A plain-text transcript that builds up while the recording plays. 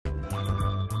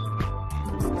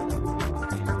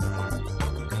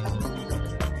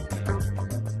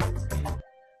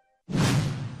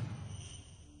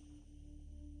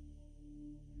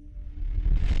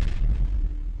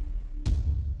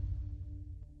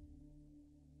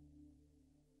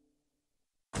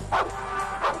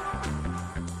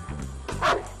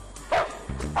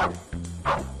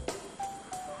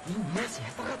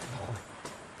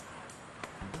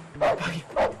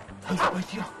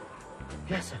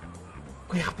Яасан.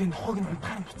 Үгүй яг энэ хог нь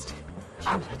таарна бицчих.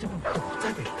 Аав хажууд нь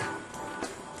буцаад байл та.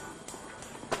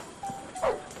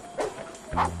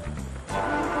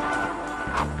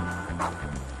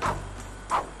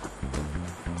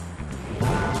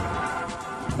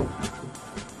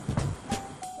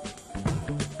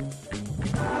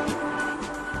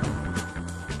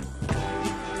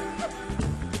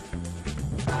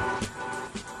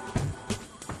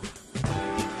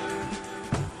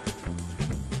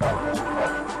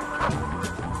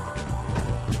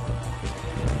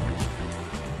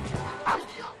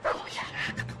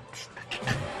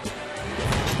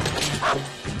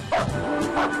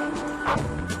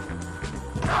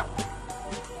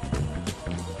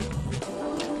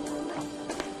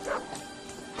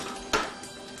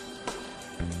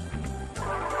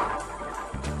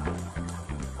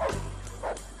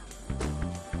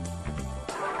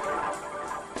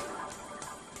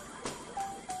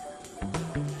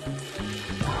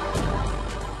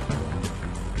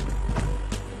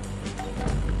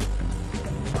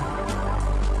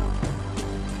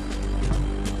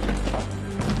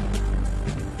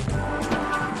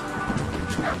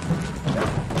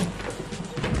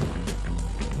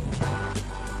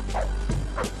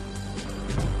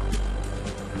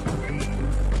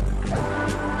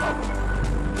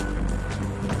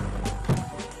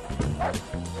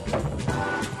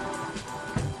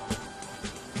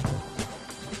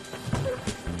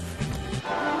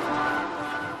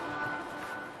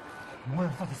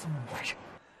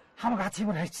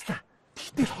 Химэр хайцлаа.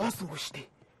 Тэгтэл хоосонгүй штий.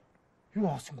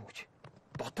 Юу хоосонгүй гэж?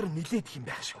 Дотор нилээд их юм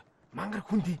байх шиг. Мангар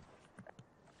хүндий.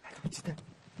 Аль үчтэй.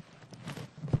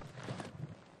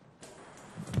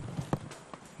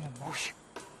 Мош.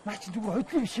 Наа чи зүгээр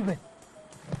хойлоо биш юм байна.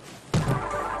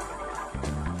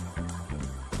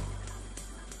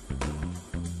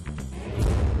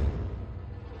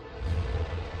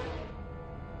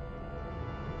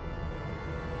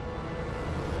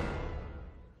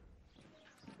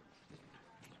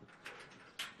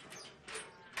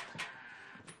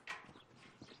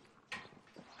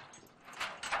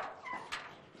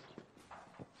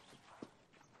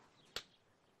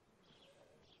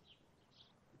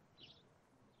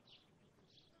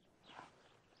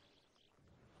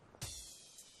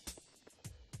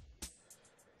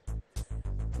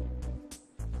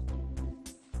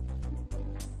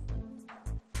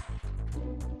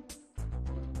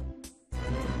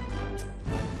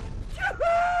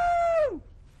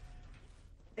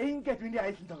 Ингээд миний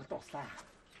аялын тоглолт дуслаа.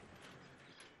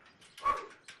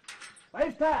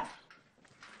 Баярлалаа.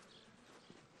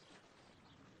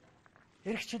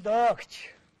 Эргчл өгч.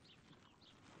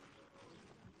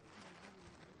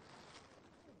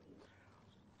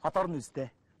 Хатар нүстэй.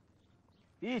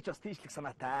 Би ч бас тийшлэх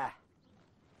санаатай.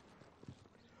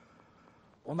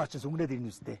 Унаа ч сүмнээд ирнэ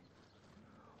үстэй.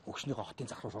 Өгшнийхөө хотын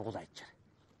зах руу сургуулаа хайчаар.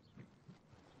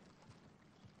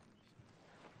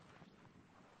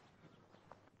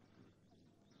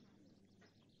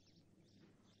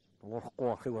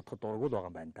 Урахгүй ахыг бодоход дургуул байгаа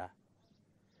юм байна да.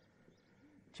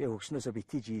 Чи хөгснөөсөө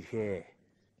битгий ирэхээ.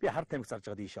 Би хар тамхи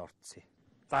зарж байгаа дийшээ ортсон.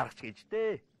 Зарахч гэж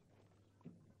дээ.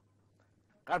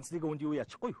 Ганц нэг үнд юу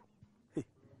яачихгүй юу?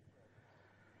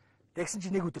 Тэгсэн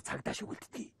чи нэг өдөр цагдаа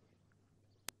шүгэлддэг.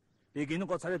 Би гинэн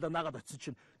гоо царайда наагаад очсон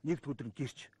чинь нэгд өдөр нь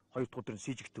гэрч, хоёрд өдөр нь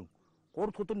сижигтэн,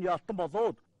 гурав өдөр нь ялтан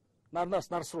болоод нарнаас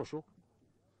нарс руу шүү.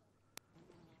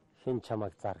 Хэн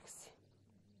чамайг зар гэсэн.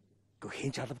 Гөө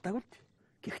хэн ч алавдаагүй л.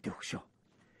 Гэхдээ өгшөө.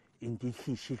 Энэ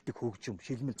дэлхийн шилдэг хөгжим,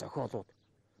 шилмэл зохиолууд,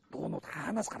 дуунууд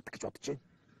хаанаас гардаг гэж бодож байна.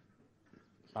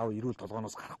 Лав эрүүл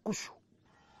толгооноос гарахгүй шүү.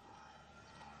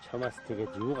 Чамаас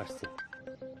тэгээд юу гарсан?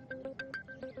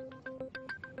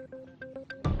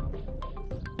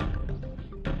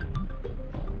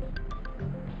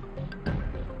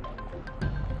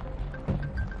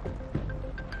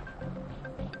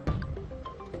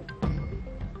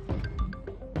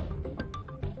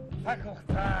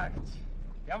 Цаг.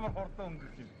 Ямар хурдан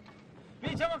өнгөрөх юм.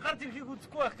 Би чамайг гарч ирэхийг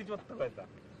үзэхгүй байх гэж боддог байлаа.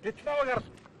 Гэтэл намайг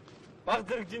баг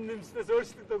зэрэг жин нэмснээс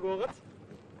өөрчлөгдөг байгааз.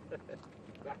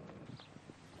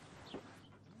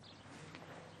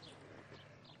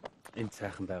 Энэ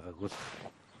сайхан байгаагүй л.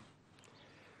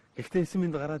 Гэхдээ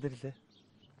эсэмэнд гараад ирлээ.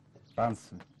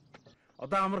 Данс.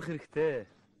 Одоо амрах хэрэгтэй.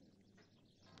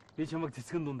 Би чамайг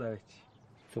цэцгэн дундаа аваач.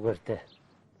 Зүгээр дээ.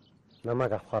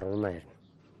 Намайг авахаар унаа ирнэ.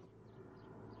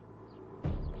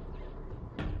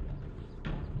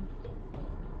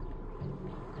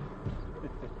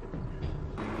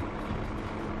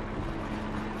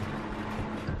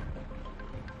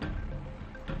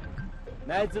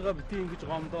 Найзгаа бити ингэж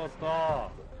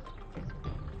гомдоолдоо.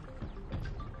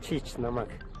 Чи ч намайг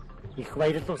их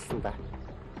баярлуулсан да.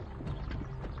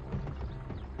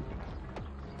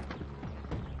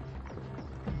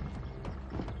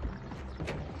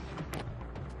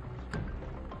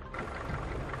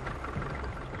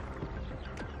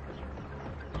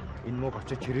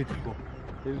 очиж ирээдэггүй.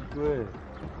 Тэгвгүй.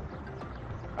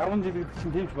 10 жил гэдэг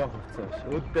чинь тэмч баг хугацаа биш.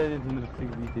 Өд дайны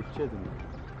тэмдэглэлийг би дэвчээд байна.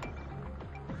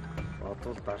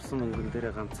 Одоо л дарсан мөнгөн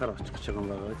дээрээ ганцаар очих гэж байгаа юм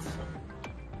байгаа биз.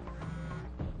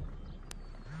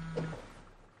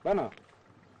 Бана.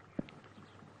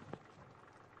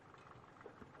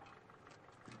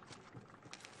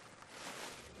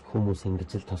 Хүмүүс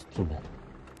ингэж л тосдох юм байна.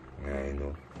 Энэ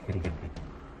үү.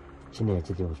 Чиний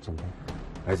ажил явуулж байна.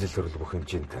 Ажил хөрөл бүх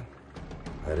хэмжээнд тань.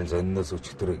 Харин зонноос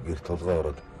өчтөр гэр толгой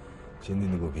ороод чиний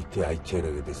нөгөө бити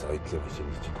айчаараа гэдээс ойдлоо биш юм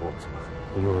чи тууцсан байна.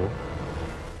 Юу?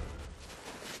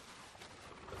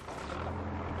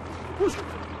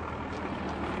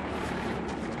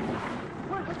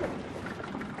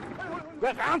 Вэ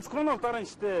ганц гоног дараа нь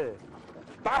штэ.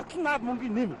 Давтал наад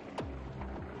мөнгөний нэм.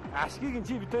 Ашгийг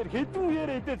чи бид хоёр хэдэн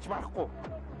үеэрээ идэж барахгүй.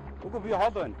 Үгүй би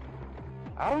хоол байна.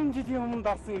 10 жилийн өмнө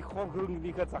дарсан их хор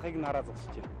хөрөнгөнийхөө захыг нь хараа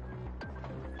зогсож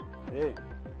байна.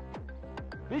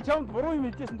 Би чамд буруу юм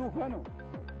хэлжсэн дүүх байна уу?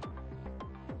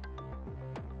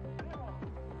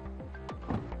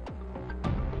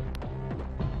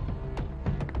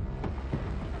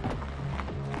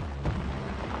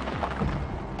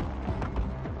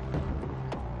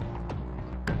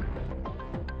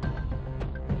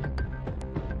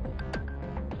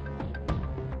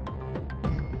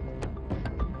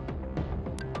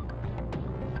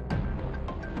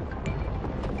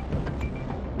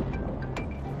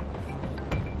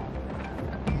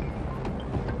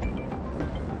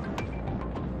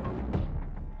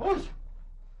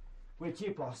 Чи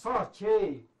босоо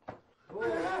чи.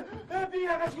 Би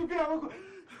ягаш би аваагүй.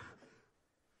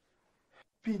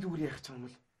 Би дүүр яах юм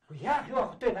бол? Яах юу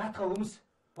хөтэй наатаа өмс.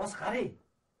 Бос гарыг.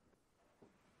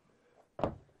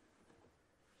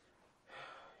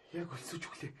 Яг өлсөж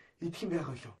өглөө. Идэх юм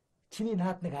байгаа юу? Чиний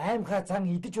наад нэг аймхаа зан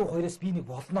идэж уух хоёроос би нэг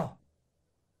болноо.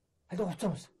 Халуу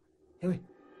уцаа өмс. Явъя.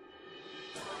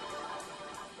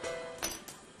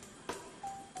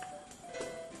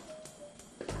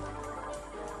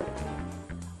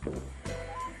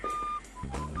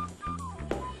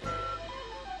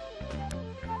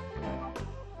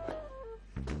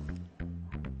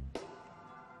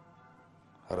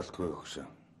 Харалтгүй өгшөө.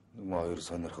 Нөгөө хоёр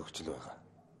сонирхогч л байгаа.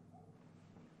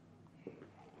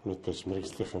 Мэдээж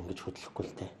мэрэгжлийнх ингэж хөдлөхгүй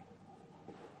л дээ.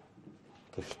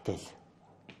 Гэхдээ л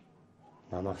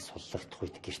намайг суллагдах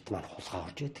үед гэрт маань хулгай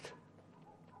орж идэг.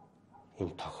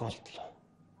 Энэ тохиолдол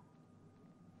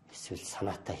эсвэл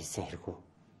санаатаа хийсэн хэрэггүй.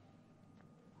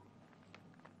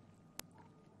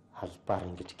 Халбаар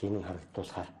ингэж гинэн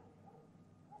харагдуулахаар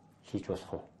хийж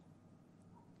болох уу?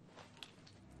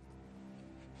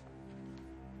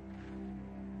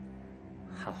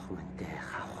 Хавх мэнтэй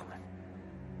хавх мэн.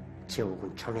 Чи уг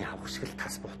нь чоны хавх шиг л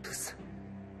тас буутгсан.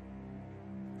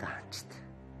 Даанчт.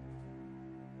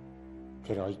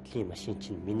 Тэр ойдлын машин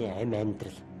чинь миний амь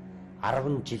амьдрал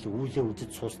 10 жил үүлээ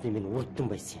үзэж суусны минь үрдэн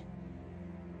байсан юм.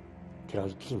 Тэр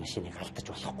ойдлын машиныг алдаж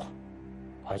болохгүй.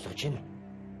 Ойлгож байна уу?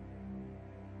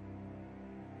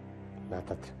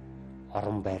 Надад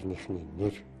орон байрныхны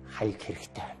нэр хаяг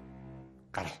хэрэгтэй.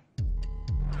 Гараа.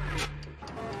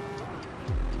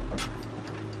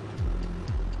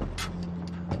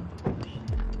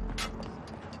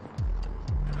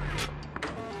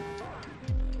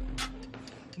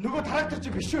 Нөгөө трактор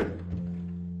чи биш үү?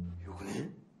 Юу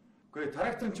гэнэ? Үгүй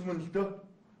трактор ч юм уу л дөө.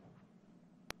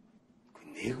 Үгүй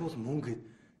нэг бол мөн гээд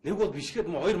нэг бол биш гээд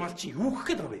мо хоёр мал чи юу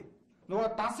гэх гээд байгаа бэ?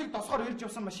 Нөгөө дансыг досгоор ирж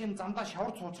явсан машин замдаа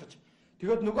шавар цуучраж.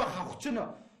 Тэгээд нөгөө хавч нь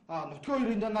нутгийн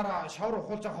хоёрын данаар шавар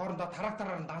ухуулж байгаа хоорондоо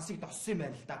трактороор дансыг доссон юм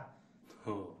байна л да.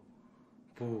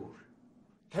 Бүр.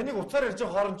 Таныг уцаар ирж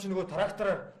байгаа хооронд чи нөгөө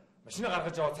трактороор машинаа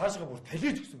гаргаж аваад цаашгаа бүр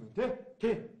талиж өгсөн байна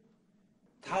тий?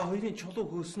 Та хоёрын чулуу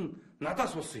хөөс нь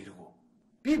надаас болсон хэрэггүй.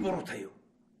 Би буруу таяв.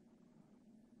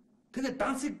 Тэгээд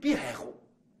дансыг би хайх уу?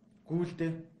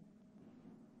 Гүйлдэ.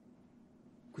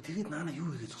 Гэхдээ тэгээд наана юу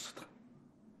хийгээд зогсоод байгаа?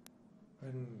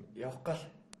 Харин явах гал.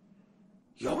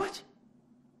 Яваач.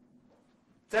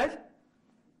 Зал.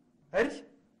 Арил.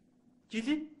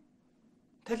 Жили.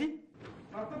 Тали.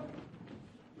 Надад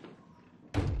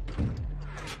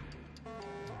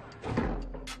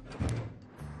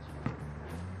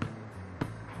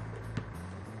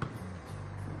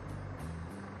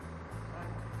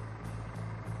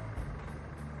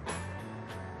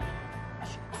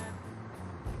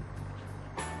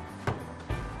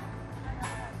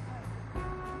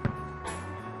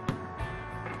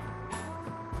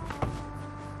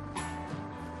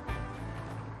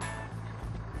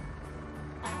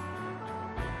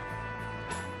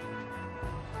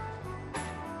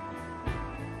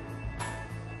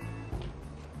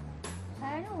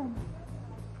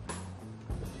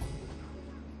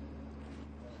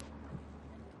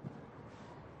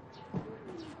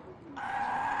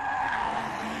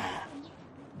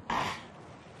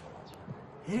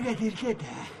Эргээд.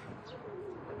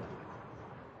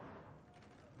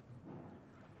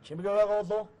 Чимгээ байгаа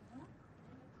болов?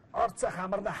 Орцоо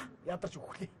хамарна. Ядарч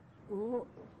өглөө. Оо.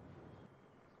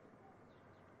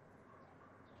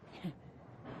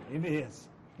 Эмээс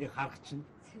нэг харах чинь.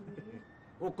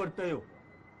 Уггордоо юу?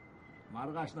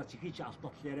 Маргааш на чихий чи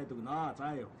алтал яриад өгнө.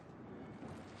 За юу.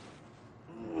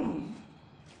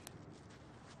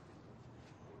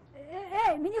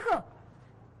 Минийхөө.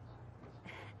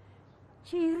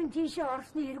 Чи ер нь тийшээ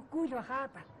орсны хэрэггүй л бахаа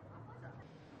да.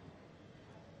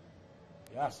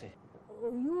 Яасан?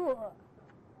 Юу?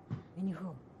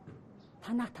 Минийхөө.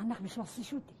 Танах биш болсон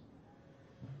шүү дээ.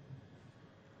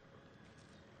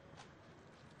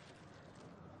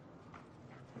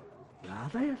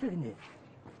 Яалаа гинэ.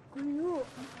 Юу?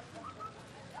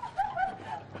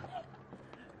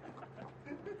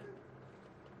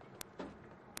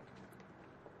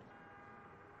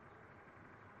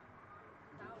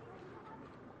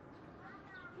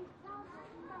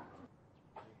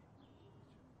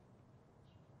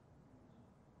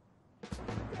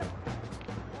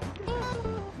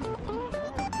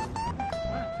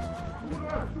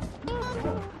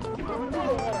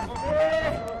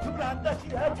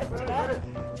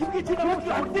 Чимгээ чи намайг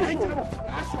амт дээр хайж байгаа.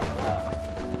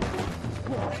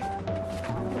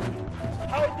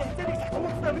 Хавд дээр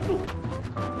сахуулсан мэдүү.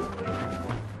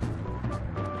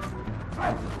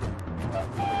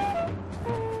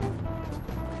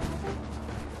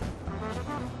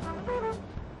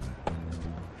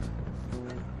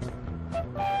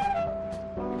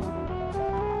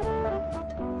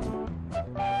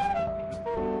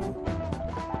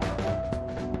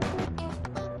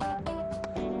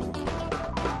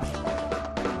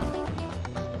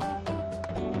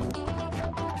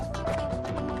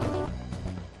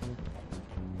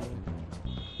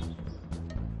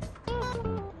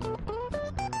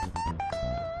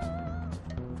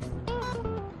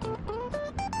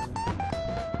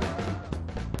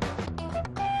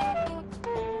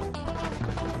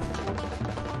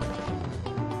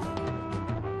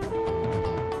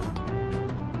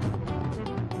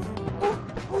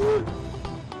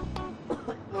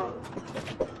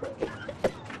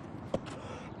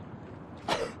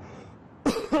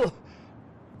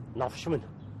 Новш минь.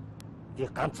 Би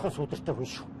ганцхан сүдэртэй хүн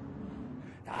шүү.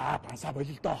 Пансаа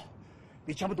болил доо.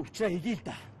 Би чамд өвчнөө хийе л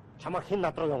да. Чамаа хэн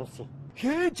над руу явуулсан юм?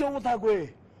 Хээж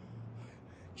явуулаагүй.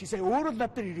 Чи сая өөрөө л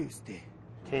над дээр ирээ өстэй.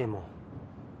 Тийм үү.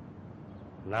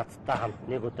 Надтай хамт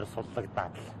нэг өдөр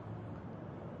суллагдаад л.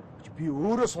 Би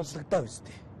өөрөө суллагдаа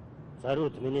өстэй.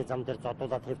 Зариуд миний зам дээр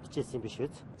зодуулаад хэвтчихсэн юм биш үү?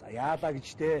 За яалаа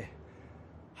гэжтэй.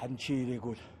 Харин чи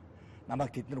ирээгүүл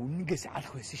намайг тэд нар үнэнгээс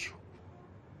алах байсан шүү.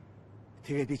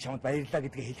 Тэгээд би чамд баярлалаа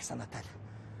гэдгээ хэлэх санаатай л.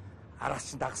 Араас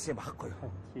чинь дагсан юм багхгүй юу?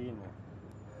 Тийм үү.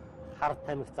 Хар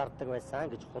тамхи зардаг байсан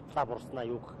гэж худлаа бурснаа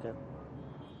юу гэх юм.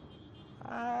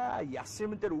 Яс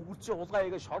юм дээр өгүүлсэн хулгай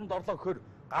игээ шоронд орлоо гэхээр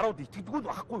гарууд итгэдэггүй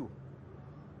байхгүй юу?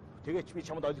 Тэгээд би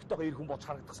чамд олигтойгоо ир хүн болж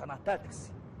харагдах санаатай л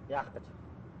гэсэн. Яах гэж?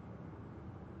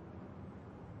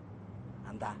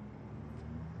 Андаа.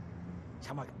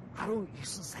 Чамайг 19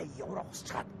 сая евро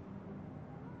хусчаад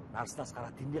нарснаас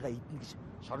гараад тэрнийгээ идэнэ гэж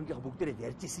шоронгийнхаа бүгдээрээ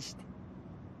ярьж ирсэн шүү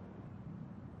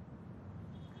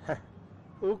дээ.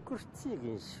 Өгөрцгийг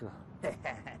юм шүү.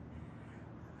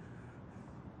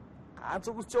 Ганц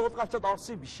өгөрцөө уулгаалчаад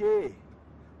орсон юм бишээ.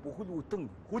 Бүхэл бүтэн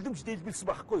хүлэмж дэлбэлсэн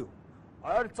байхгүй юу?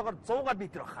 Ойролцоогоор 100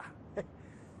 метр баха.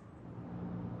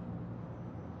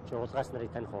 Чи уулгаас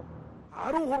нарыг таних уу?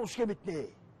 13 шгэ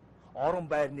мэднэ. Орон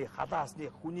байрны, халаасны,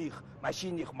 хүнийх,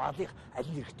 машиных, малых аль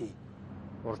нь хэрэгтэй?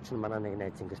 Урчин манай нэг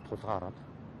найз ингэж тулгаа ороод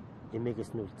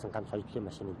эмээгээс нь үлдсэн ганц хоёрын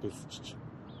машиныг дэлсчиж.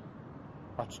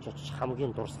 Очиж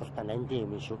хамгийн дурсгалтай нандин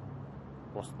юм шүү.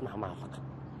 Бусд нь хамаалга.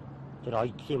 Тэр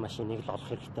ойдлын машиныг л олох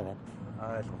хэрэгтэй байна.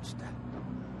 Ойлгомжтой.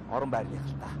 Орон байрных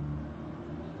л та.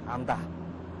 Андаа.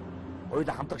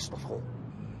 Хоёулаа хамтрагч болох уу?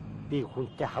 Би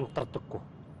хүнтэй хамтардаггүй.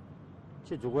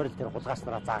 Чи зүгээр л тэр хулгаас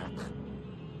нараа заагаадах.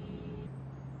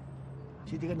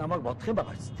 Чи тэгээ намайг бодох юм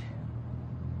байгаа ч тийм.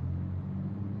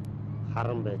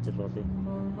 Харан байж л болъё.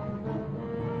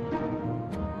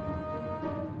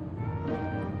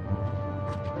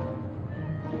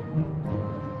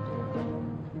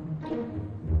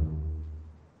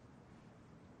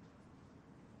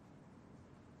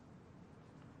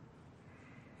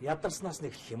 Ядарснаас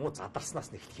нэхлэх юм уу,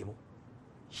 задарснаас нэхлэх юм уу?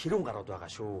 Ширүүн гарууд байгаа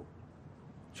шүү.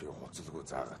 Чи хуцалгүй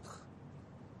заагаадах.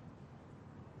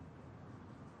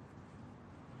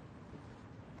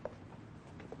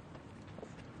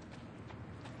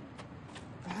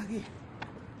 Баги.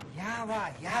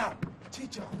 Яа. Чи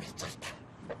жоох бэлчгэлтэй.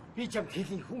 Би ч юм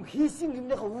хэлий хүн хийсэн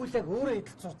юмныхаа үүлэг өөрөө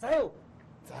идэлцүү. За юу?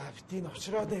 За битийн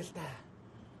очроод байл да.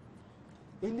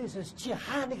 Энэс чи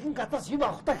хаа нэгэн гадаас юм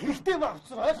авахтаа хэрэгтэй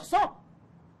багцсан ойлгосоо?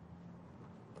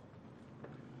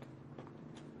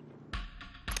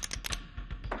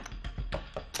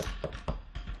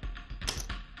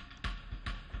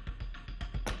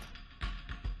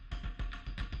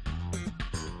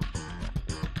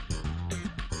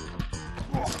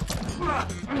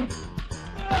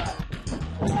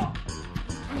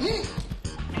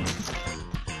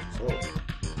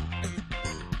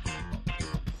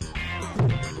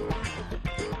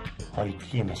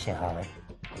 Хоёрын машин хаваа.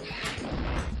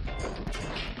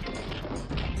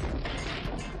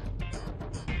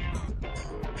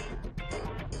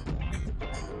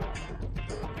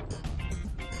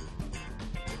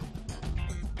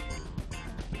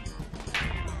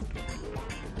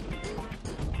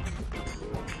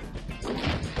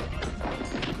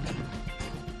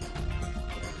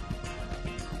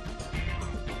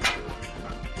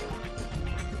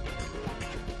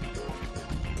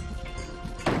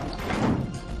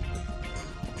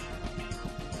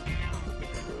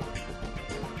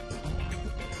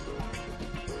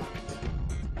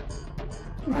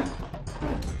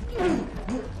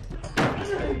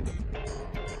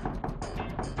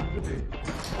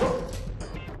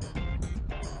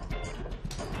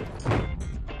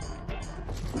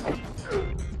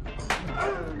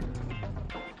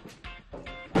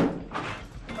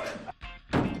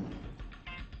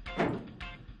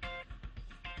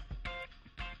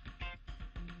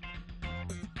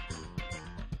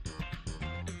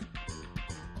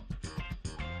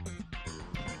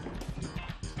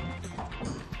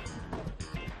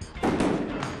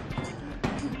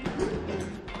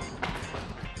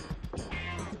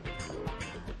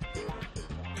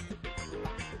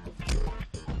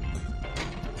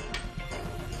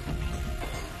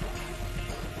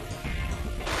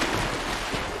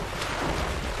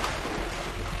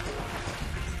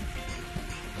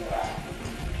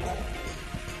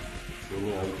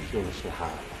 Юм шиг хаа.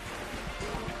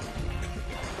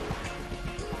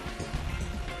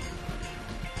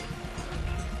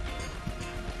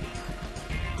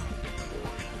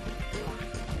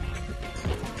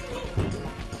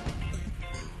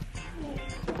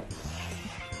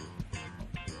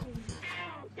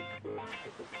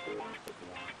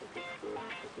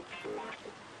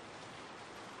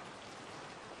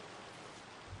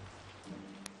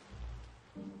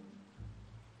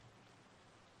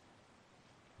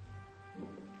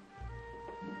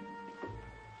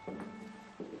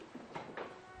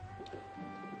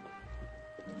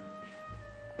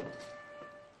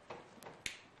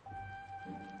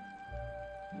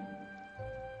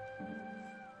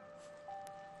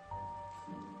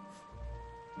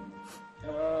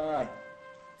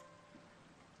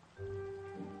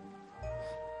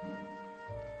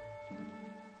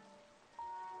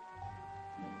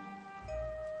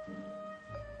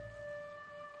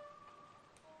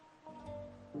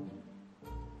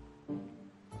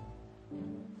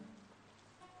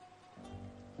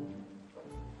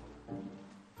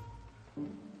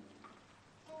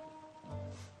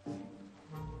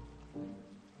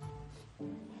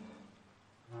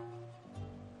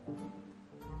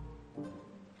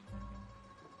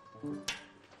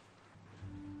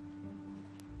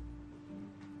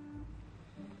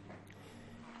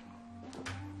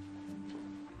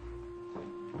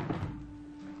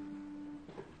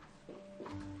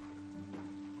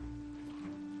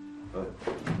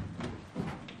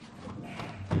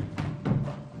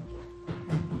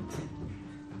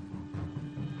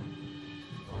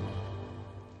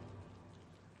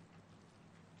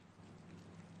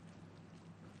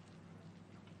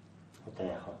 Одоо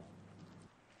яах вэ?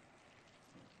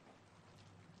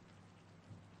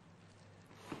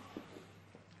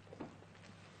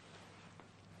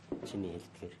 Чиний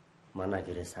хэлдгээр манай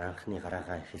гэрээс анхны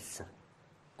гараагаа эхэлсэн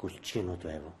гүлчгэнүүд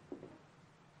байв уу?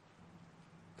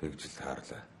 Тэгж л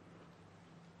хаарлаа.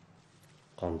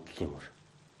 Гомдлын мөр.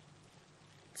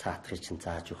 Цаатхыг чинь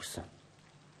зааж өгсөн.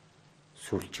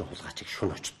 Сүлжийн хулгайчиг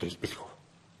шүн очтой илбэлэх үү?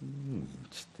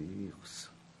 Чтэй хүс.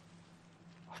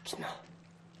 Очноо.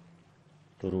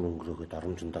 Дөрөв өнгөрөөгд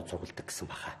оромжондоо цугладаг гэсэн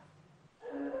баха.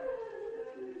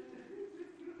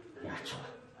 Яач вэ?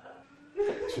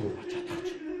 Чиний бач атаач.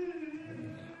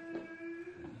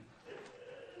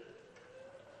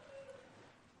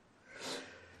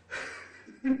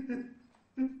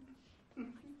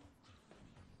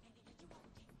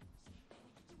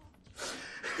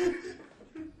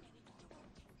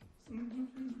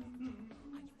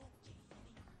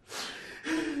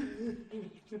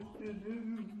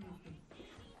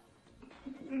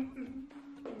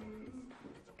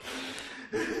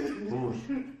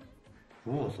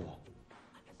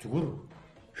 Зүгээр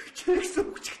Jekson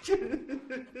хүчгч.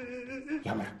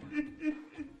 Ямар?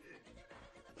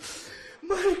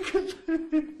 Майкл.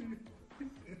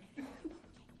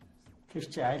 Тэр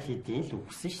чи айл хэдийн л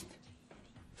үгсэн шүү дээ.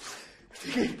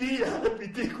 Тэгээд би яагаад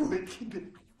мэдээгүй байдаг юм бэ?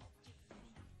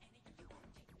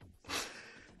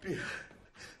 Би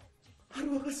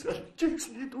харвагаас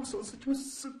Jekson-ы дуу сонсож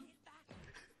өссөн.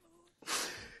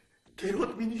 Тэр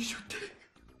бол миний шүү дээ.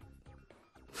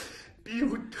 Би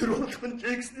өдөр болгон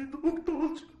Jekson-ы дууг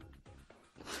дуулж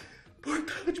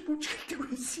бодож бүжгэлдэг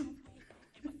байсан.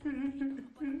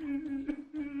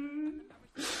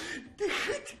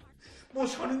 Тэгэхэд муу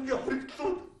шонингийн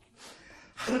хоригдлууд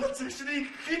харгалт зэгшнийг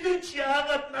хинэж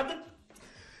яагаад надад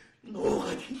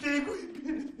нуугаад хэлээгүй юм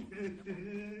бэ?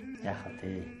 Яхаа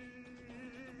тий.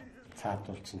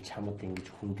 Цаатуул чин чамд ингэж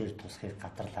хүн дээр тусахыг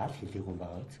гатарлаа хэлээгүй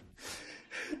байгаа үз.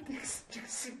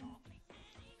 Тэгсэн.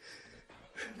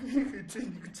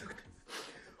 Нэг цагт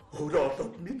өөрөө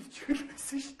олоод мэдчихэл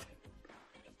байсан шүү дээ.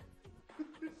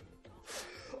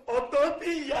 Одоо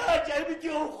би яаж амьд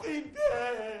явах юм бэ?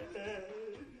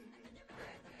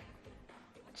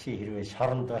 Чи хэрвээ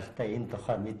шоронд байхдаа энэ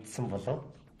тухай мэдсэн болов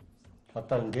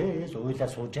одоо ингээл уйлаа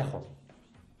сууж яах вэ?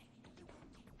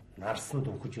 Нарсанд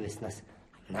үхэж байснаас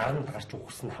наранд гарч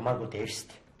үхсэн хамаагүй дээр шүү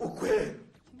дээ.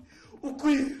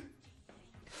 Үгүй.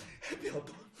 Би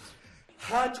одоо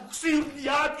хаач үхсэн юм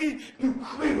яадгийг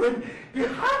нүхгүй байна. Би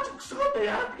хаач үхсгөө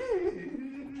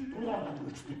яадгийг. Уйлаад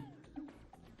үчтэй.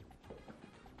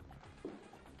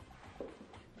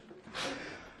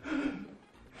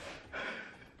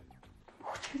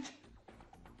 Үхчихэж.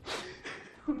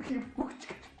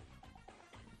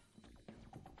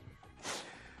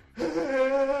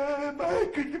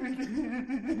 Майкл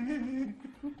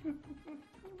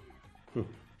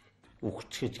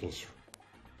Үхчихэж гин шүү.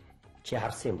 Чи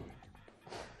харсан юм уу?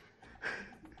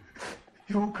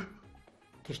 Юг?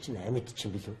 Тэр чинь амьд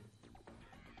чинь билүү?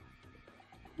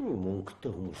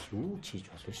 Мөнгөтэй хүмүүс юу ч хийж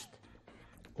болно шүү дээ.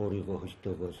 Өөрийгөө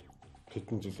хөлдөөгөөл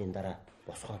хэдэн жилийн дараа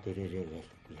босгоод ирээрээ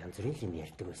гээл янз бүрийн юм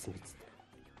ярьдаг байсан биз дээ.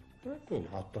 Энэ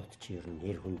хотод чи ер нь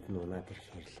нэр хүнд нь унаад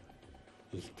ирэхээр л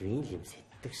элдвийн юм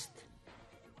сэтдэг шүү дээ.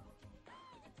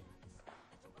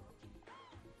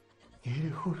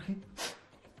 Нэр хөрхи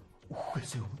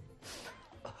үхээс өмнө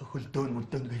хөлдөөн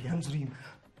янз бүрийн юм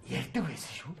ярьдаг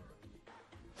байсан шүү.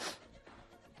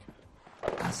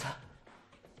 Аса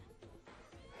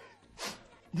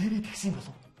нэрээ тэгсэн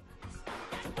болов.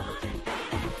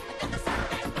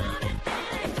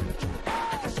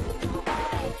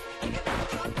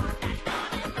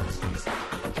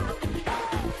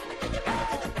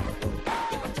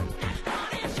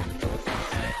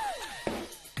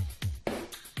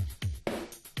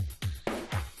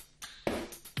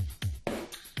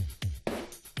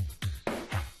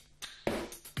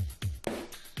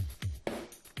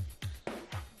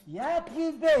 Яа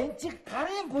тийм бэ? Энд чи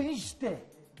гарын буян штэ.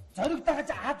 Зоригдоо хаж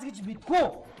аз гэж мэдгүй.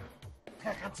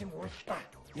 Та ганц юм уул та.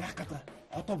 Яах гэдэг?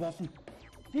 Одоо болно.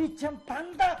 Би чам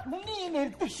дандаа миний юм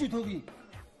ярьдаг шүү төгий.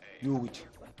 Юу гэж?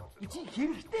 Чи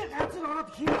хэрэгтэй газар ороод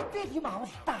хэрэгтэй юм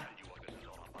авалтаа.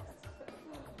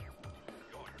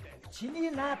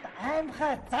 Чиний наад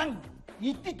аймхай зан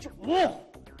идэж уух.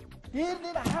 Дээр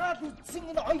нэр хараад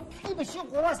идсэн энэ ойдлын машин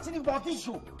гураас чинийг бодно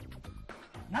шүү.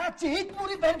 Наа чи хэд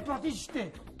бүрийн баримт бодно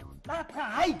штэ. Наатха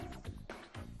хай.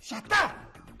 Шата.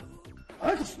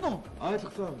 Ойлгосноо?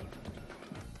 Ойлголоо.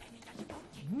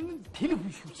 Тэлэг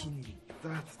биш үү чиний? За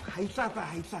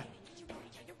хаялаа.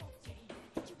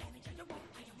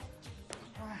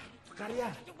 Гарья.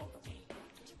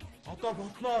 Одоо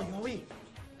болноо явъя.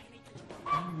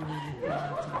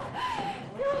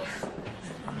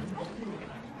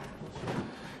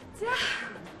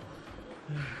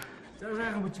 За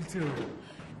сайхан бүжгэлцээ.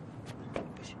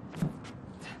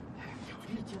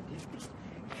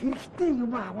 Хэрэгтэй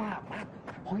юм аваа.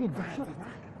 Хогийн зөвшөөр.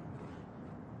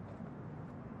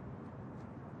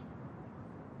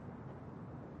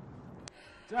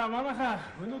 За манайха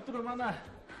өнөөдөр манай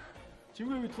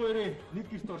чимээ бид хоёрын нэг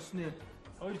гэрт орсны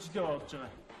 2 жилийн болж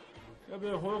байгаа. Я би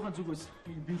хойхон зүгээс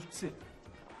бэлдсэн.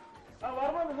 А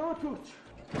вармаа нөө төрч.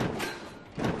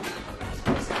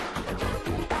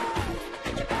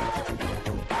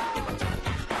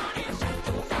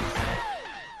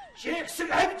 Jekson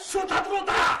амьд шууд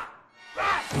тадруудаа.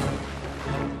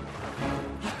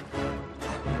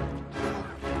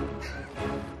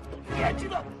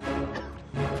 Яачина.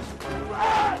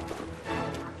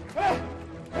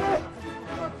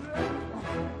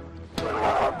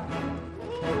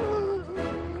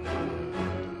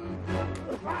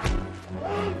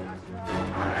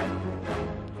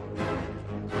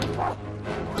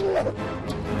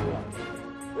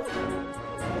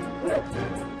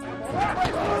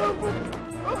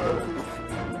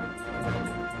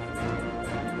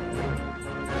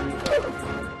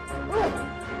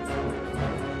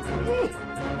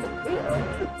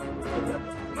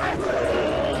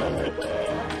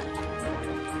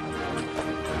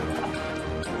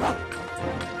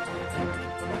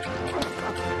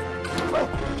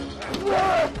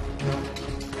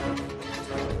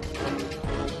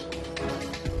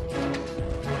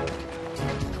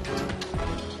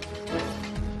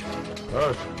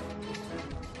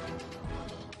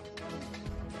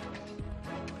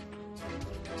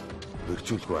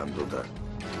 Бэрчүүлгүй амьдуудаа.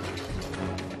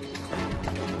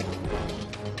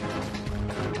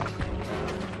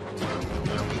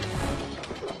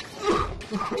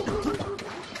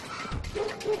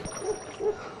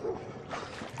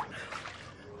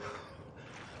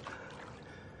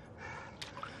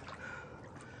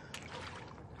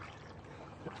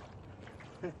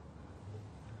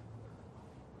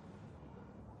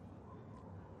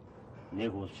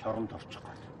 Нэг бол шоронд орчих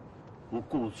гээд.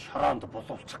 Үгүй бол шороонд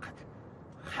боловлчих гээд.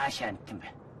 Хаашаа амтан бэ?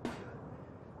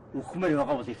 Үхмээр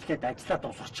байгаа бол эхлээд ажиллаа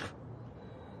дуусгачих.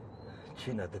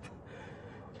 Чи надад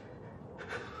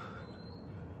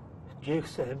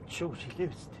Jekson амьд шүү гэж хэлээ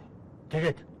биз дээ.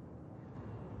 Тэгээд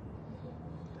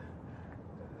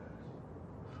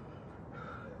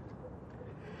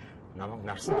намайг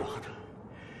нарсан байхад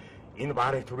энэ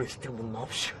баарыг түрээсдэг мөн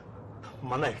новш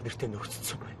манай их нэртэй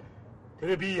нөхцсөн байна.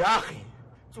 Тэгээ би яах юм?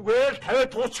 Зүгээр л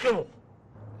тавиад туучих юм уу?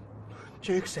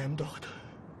 Jekson амьд байхад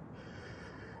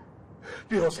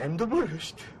би бас амьдмаар байна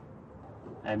шүү дээ.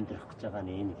 Амьдрах гэж байгаа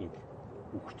нь энэ гээд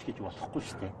үхч гэж болохгүй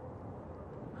шүү дээ.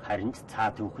 Харин ч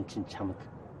цаад хүүхэн чинь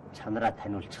чанараа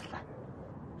таниулчихлаа.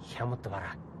 Хямд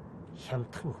бараа.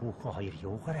 Хямдхан хүүхэн хоёр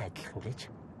юугаараа адилхан гэж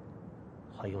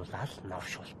хоёулаа л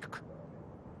новш болдог.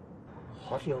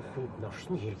 Хол явахын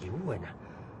новшны хэрэг юу вэ?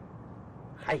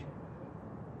 Хай.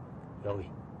 Явъя.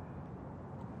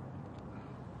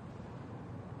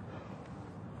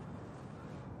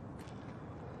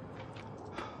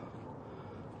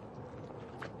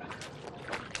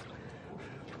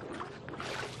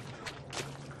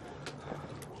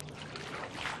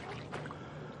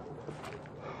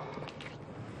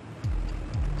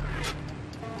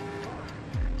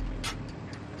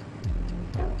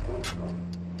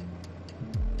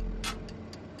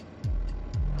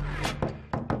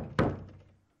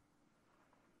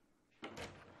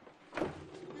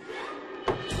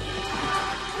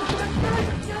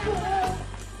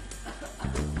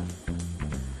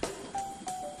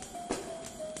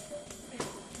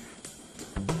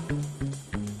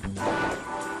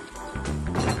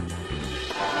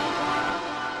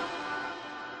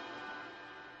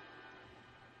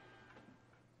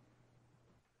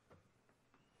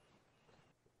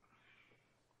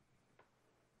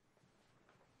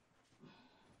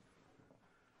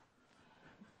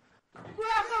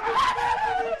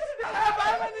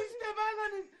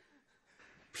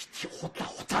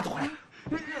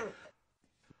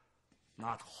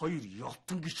 Наад хоёр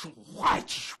ялтан гэж ухаач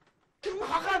шүү. Тэр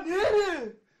хагаа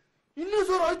нэрээ. Энээс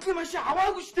өөр ойдлын машин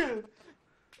аваагүй шүү дээ.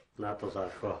 Наадаас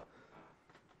архоо.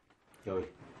 Явъя.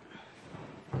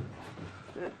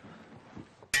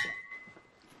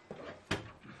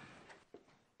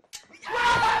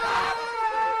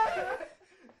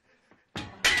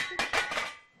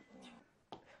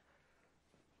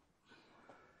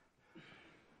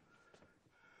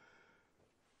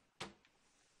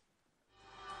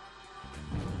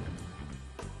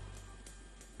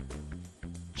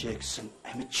 Jekson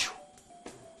амьд шүү.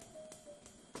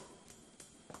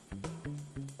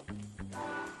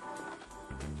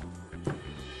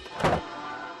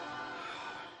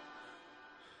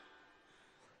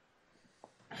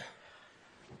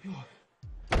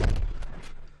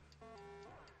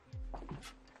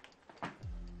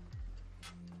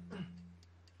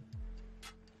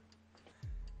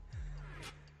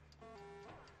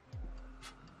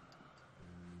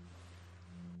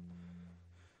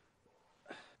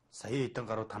 Сая эдэн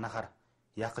гаруй танахаар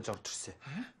яах гэж орж ирсэн.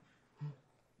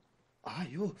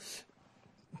 Юу?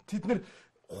 Тэд нэр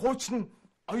хуучин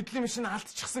ойдлын машин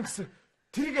алдчихсан гэсэн.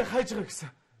 Тэрийг хайж байгаа гэсэн.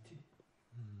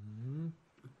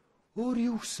 Өөр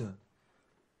юу гэсэн?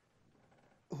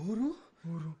 Өөрөө?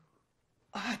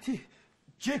 Тий.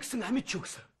 Jekson амьд шүү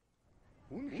гэсэн.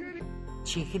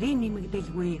 Чихрийн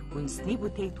нэмэгдэлгүй хүнсний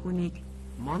бүтээгдэхүүнийг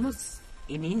Монус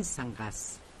эмийн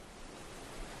сангаас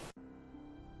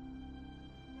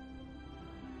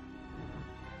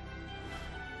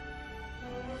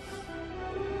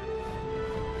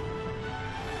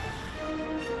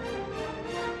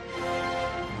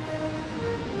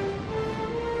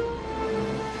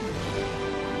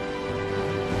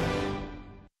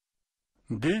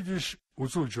дээдиш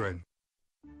үзүүлж байна.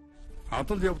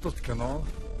 Адал явдалт кино,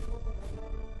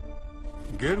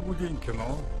 гэр бүлийн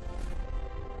кино,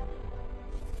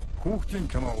 хүүхдийн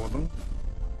кино болон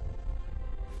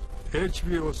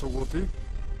HBO сугуудыг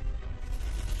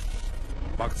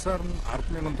багцаар нь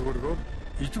 10,000 төгрөгөөр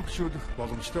идэвхжүүлэх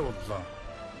боломжтой боллоо.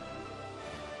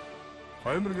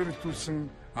 Хоомор гэрэлтүүлсэн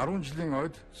 10 жилийн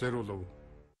ойд зориулав.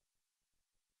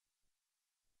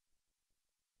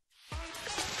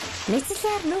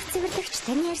 Нэцлэр нууц цэвэрлэгч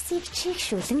таны арсыг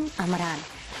чийгшүүлэн амраан.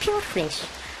 Pure Fresh.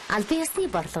 Албан ёсны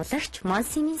борлуулагч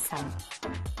Монсимын сан.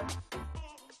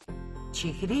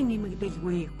 Чихрийн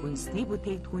нэмэгдэлгүй хүнсний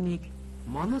бүтээгдэхүүнийг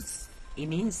Монс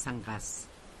эмийн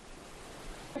сангаас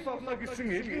Савна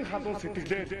гэсэн элгэн халуун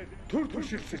сэтгэлээр төр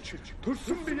туршилсэж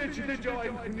төрсөн биеэ жилээж яваа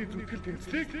юм хүний зүтгэл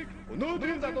тэмцлийг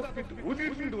өнөөдрийн залуус бид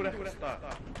үлгэрлэн дүүрэх ёстой.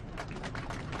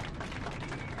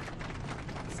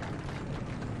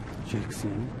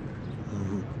 Jekson.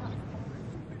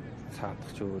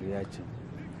 Цаадах ч өөр яаж юм.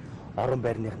 Орон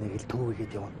байрныхныг л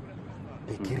төвөгээд явна.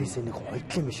 Би гэрээсээ нэг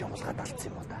ойдлын мишээ хулгаад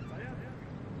алдсан юм уу та.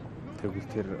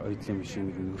 Тэгвэл тэр ойдлын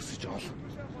мишэнийг нь өрсөж оол.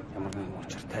 Ямар нэгэн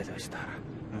учиртай л байж таараа.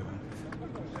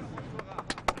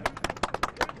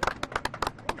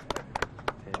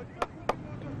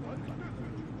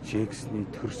 Jekson-ы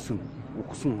төрсөн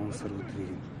угсан онсор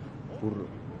өдрийг бүр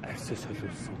арьсаа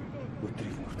солиулсан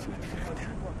өдрийг мөрцөн хэрэгтэй.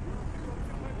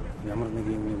 Ямар нэг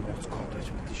юм ууц код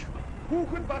байж мэдэн шүү.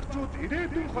 Хүүхэд багчууд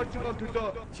ирээдүйн хожигоо төлөө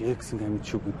Jekson амьд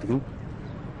шүү гэдэг нь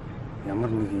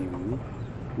ямар нэг юм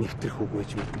нэвтрэх үг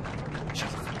байж мэдэн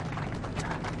шалгах.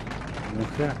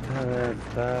 Нөхөр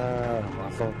та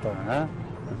малуудаа аа.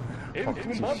 Энэ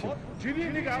хүн бол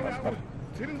жирийн нэг авах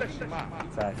зэрэн дашмаа.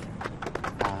 За.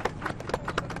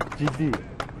 Жили.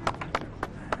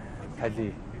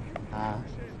 Хали.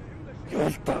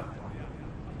 Ёлто.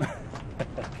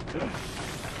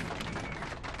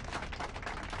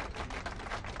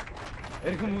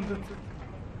 Эрхэм хүндэт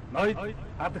ноёд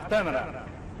хадагтай нараа.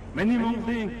 Миний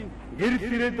Монголын гэрэл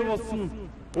ирээдүй болсон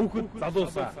хүүхэд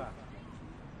залуусаа.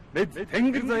 Бид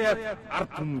тэнгэр заяат ард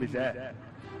түмэн билээ.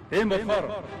 Тийм болохоор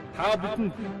та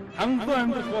бидэнд хангалуун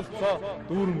амьдрах болцоо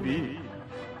дүүрэн бий.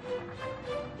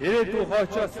 Ирээдүй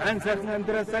хоочоо сайн сайхан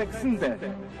амьдраасаа гэсэндэ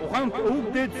ухаант өвөг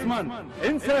дээдс маань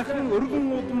энэ сайхан өргөн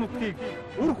удам нутгийг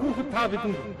үр хүүхэд та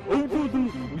бидэнд өвлүүлэн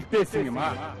үлдээсэн юм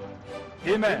аа.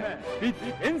 Тийм ээ. Бид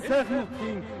энэ сайхан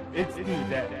нутгийн эзэн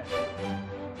билээ.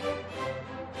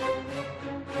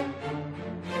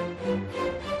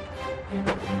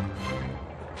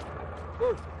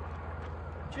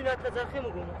 Чи надад зарах юм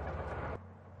уу?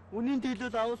 Үнийн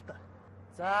төлөөл авал та.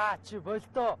 За чи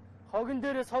болтоо. Хогон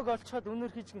дээрээс хог олцоход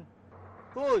үнэр хийжгэн.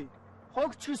 Хөөе.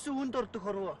 Хог ч гэсэн үнд ордог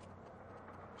хорвоо.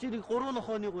 Чи нэг 3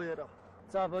 нохооны гуяараа.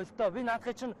 За болтоо. Би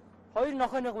наадхыг чинь 2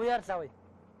 нохооны гуяар л авъя.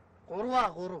 3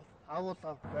 авал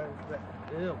ав.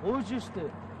 Гуйж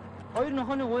штэ. 2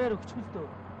 нохооны гуяар өгчихөл дөө.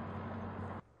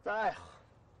 За яах.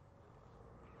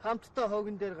 Хамтдаа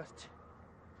хогон дээр гарч.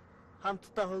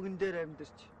 Хамтдаа хогон дээр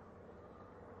амьдарч.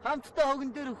 Хамтдаа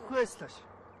хогон дээр өгөхөөс лаш.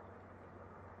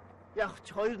 Явах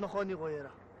ч 2 нохооны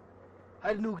гуяараа.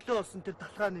 Харин өглөө болсон тэр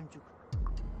талхаа нэмж өг.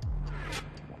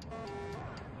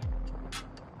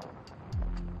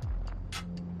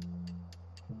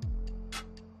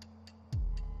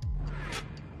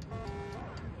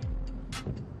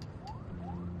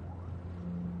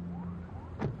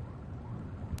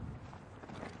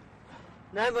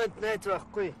 Наймад найз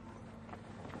байхгүй.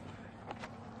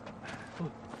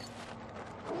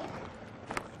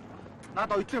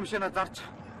 Наад ойдлын машинаа зарч.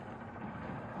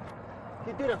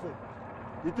 Хэдэр ах вэ?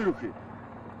 Эдэр үхий.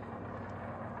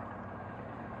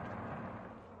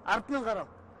 10,000 гарав.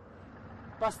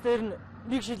 Бас дээр нь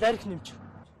нэг шил арх нэмж.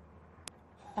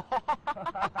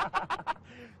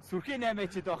 Сүрхийн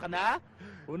 8-ачд байна.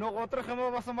 Өнөө годрох юм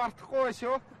уу бас мартахгүй байх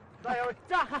шүү. За яваа.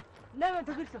 За 8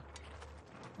 төгөлөө.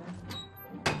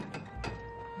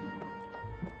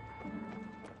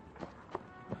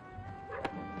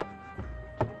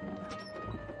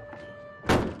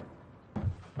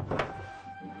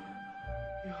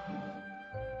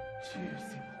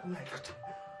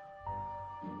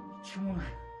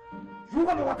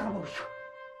 Юугаа нугаа тарах шүү.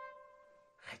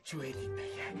 Хажууэрийн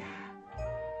даяага.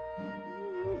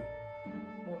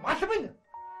 Малбын.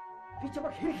 Би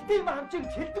чамайг хэрэгтэй юм хамчиг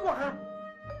хэлдэг баха.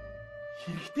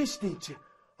 Хэрэгтэй шүү дээ чи.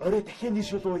 Орой дахиад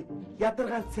нийшүүл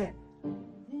ядаргаалцаа.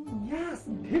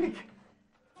 Яасан тэнэг.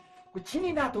 Гү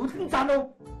чиний наад өлгөн зан уу?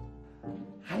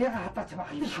 Хаяга хадаа чамайг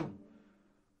хална шүү.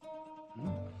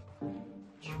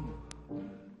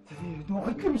 Тэр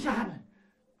нөхөд юм шаана.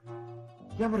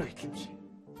 Ямар ойтлом шээ.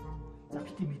 За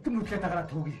бити мэдэн мэдлээ дагараа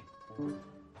түүгий.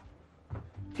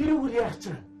 Тэр үгээр яах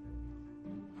чинь?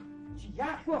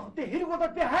 яах вэ хөө хэрэг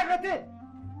болоод би хайгаад ээ.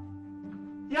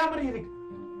 Ямар хэрэг?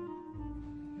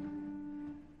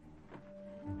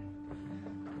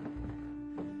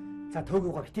 За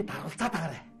төөгөөгөө бити даргалцаад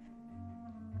агараа.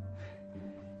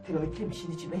 Тэр оюутлын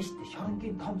машины чи байж тээ.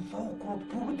 Шоронгийн том суугууд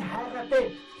бүгд хайгаад ээ.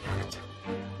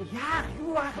 Яах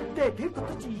юу ахтай? Тэр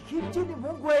дотор чи их хэмжээний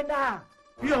мөнгө байна.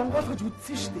 Би онгойлгож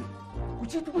үтсэн шүү дээ.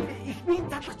 Үгүй тэгвэл их биеийн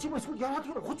задлах ч юм эсвэл яваад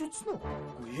хэр ухаж үтсэн үү?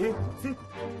 Үгүй ээ. Үзээ.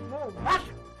 Ноо мал.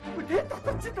 Үгүй тэр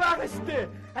дотор чи байгаа шүү дээ.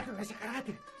 Ахин хашаа гаргаад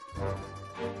ир.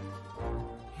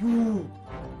 Юу?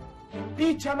 Би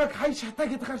чамайг хай шатаа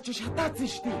гэдээ гарч шатаацсан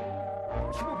шүү дээ.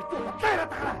 Чимээ битүү бодлоо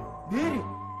яриад байгаа. Нэр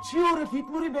чи өөрөө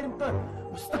хидмүрийн баримтаа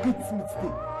устдаг гэдсэн мэт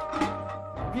дээ.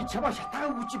 Би чамаа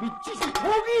шатаагүй чи бидчихсэн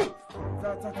тооги. За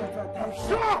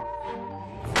тавшаа.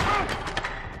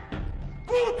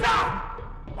 Гута!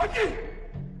 Окей.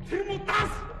 Тэр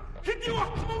мутас хэдий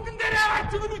вакт мөнгөн дээр аваад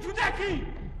зүгнүү хүлээхий.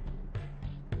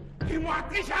 Тэр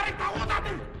мутны шарыг дагуулаад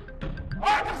ир.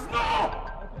 Ойлгосноо?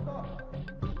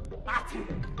 Баати.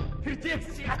 Тэр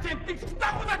Jekson атемтик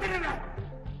дагуулаад ирнэ.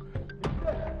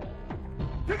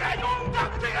 Тэгээ юм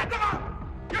дагуулаад.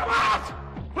 Яваач!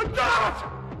 Хөдөөч!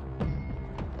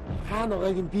 Хаана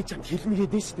байгааг нь би чамд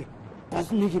хэлмэгээд дээ шүү дээ. Гол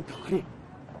нэг юм тохирё.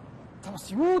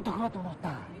 Цаас юу тохиод байна уу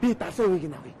та? Би 70%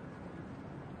 нь авъя.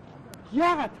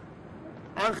 Яагаад?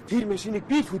 Анх тэр машиныг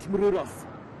би л хөдөлмөрөөр олсон.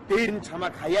 Дээр нь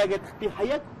чамайг хаяа гэдэгт би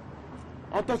хаяаг.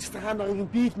 Одоо ч хаана байгааг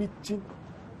нь би л мэдчихэв.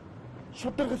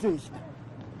 Шударгал байл.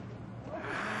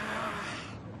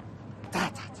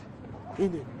 За.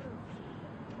 Энэ.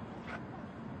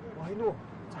 Вайно.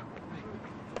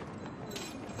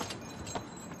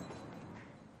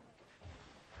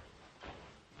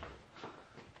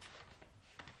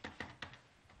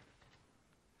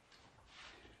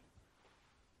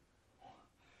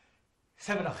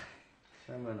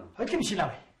 Сайн байна. Хойлын машин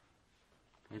авъя.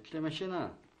 Хойлын машин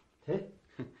аа? Тэ?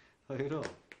 Хоёроо.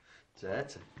 За.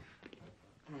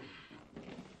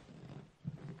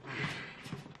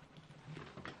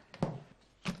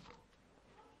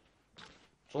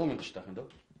 100,000 штах юм дөө.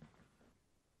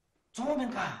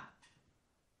 100,000.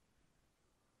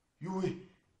 Юу вэ?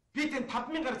 Би тэн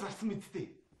 5,000-аар зарсан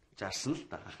мэдтэй. Зарсан л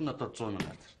да. Ахын одоо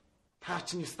 100,000-аар зар. Та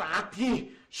чинь ёстой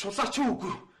адгийн шулаач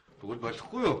үгүй. Тэгвэл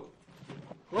болохгүй юу?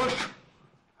 Хөөш.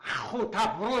 Ахуу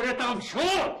та буруу яриад байгаа юм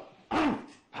шүү.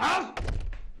 Аа.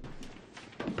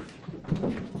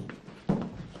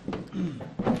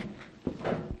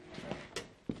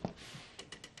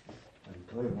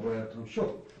 Той буруу яриад байгаа юм шүү.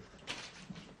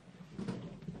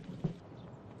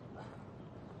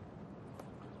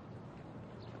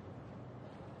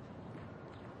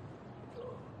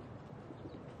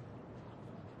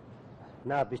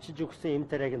 Наа бичиж өгсөн эм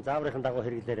тариаг нь зааврын дагуу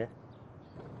хэрэглээрэй.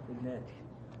 Нэ.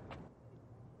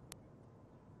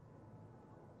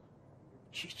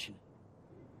 Чи чинь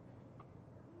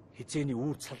хизээний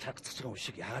үүр цалж хагцж байгаа юм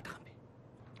шиг яагаад байгаа юм бэ?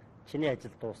 Чиний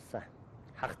ажил дууссан.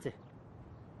 Хагцээ.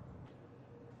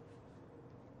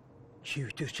 Чи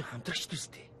өдөр чи хамтрагч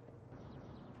төстэй.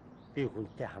 Би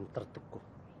хүнтэй хамтардаггүй.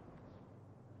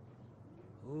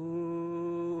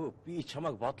 Би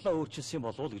чамайг бодлоо өөрчилсөн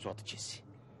болов уу гэж бодож байсан.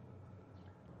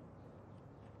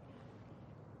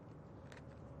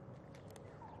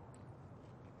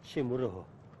 Чи мөрөө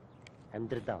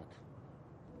амьдрал аваад.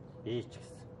 Би ч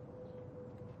гэсэн.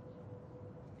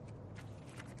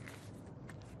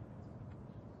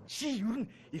 Чи юу н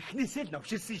эхнээсээ л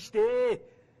навширсан штэ.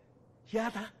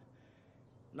 Яада?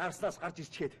 Нарснаас гарч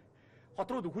ирчихэд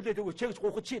хот руу хүлээд өгөө чээгж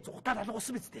гуйхад чи зүхтаад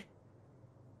алгуулсан биз дээ.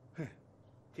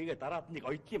 Тэгээ дараад нэг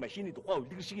оюутлын машины тухай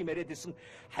үлгэр шиг юм яриад байсан.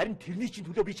 Харин тэрний чинь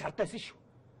төлөө би чардбайсан шүү.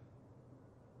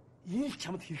 Энэ л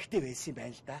чамд хэрэгтэй байсан юм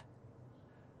байна л да.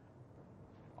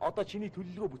 Одоо чиний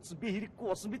төлөлгөө бүтсэн би хэрэггүй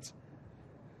болсон биз?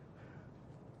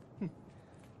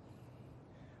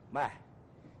 Маа.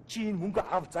 Чи энэ мөнгө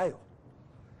ав заа юу?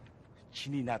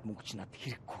 Чиний наад мөнгө чи надад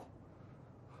хэрэггүй.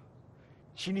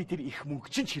 Чиний тэр их мөнгө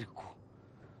чинь хэрэггүй.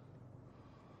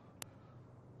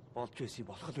 Болж байсан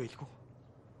болох л байлгүй.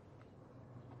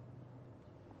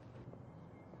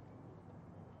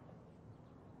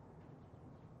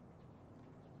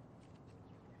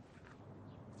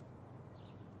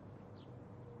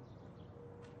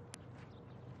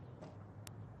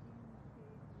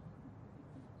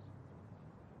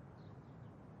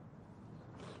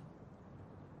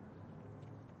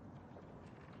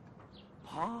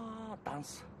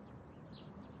 Данс.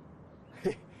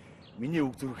 Миний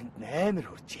үг зүрхэнд амар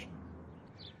хөрчээ.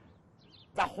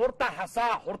 За хурдаа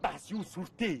хасаа, хурдаа хас юу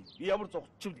сүртэй. Би ямар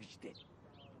зогтчихв гэж дээ.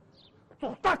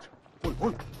 Зогтаач.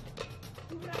 Хой.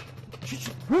 Чи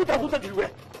юу дагуулад ирвэ?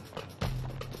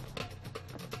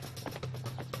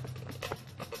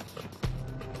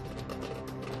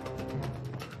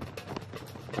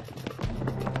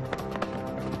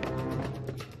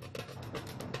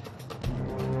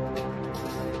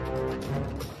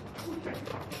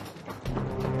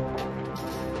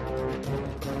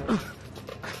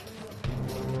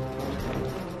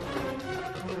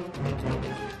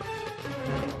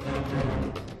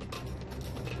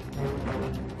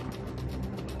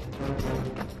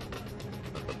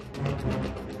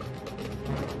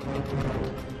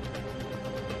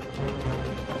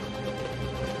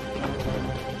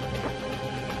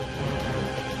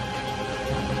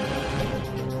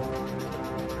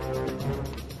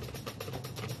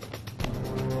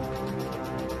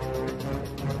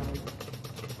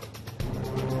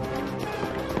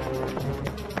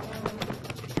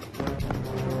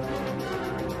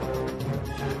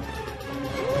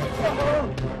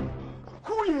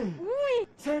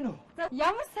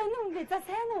 Ямар сонин юм бэ? За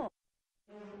сайн уу?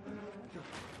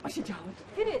 Машин жаагаад.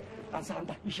 Гэрээ.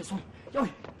 Ансаанда ишээ суу. Ёо.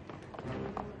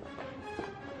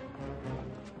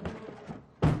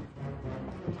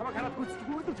 Чамаа хараад гүйцэж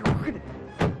бүгд ч өгөх гэнэ.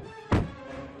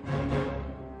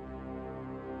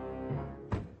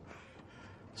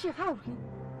 Чи хаа үрэх юм?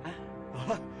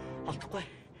 Алдахгүй.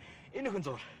 Энэ хүн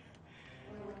зур.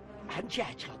 Харин чи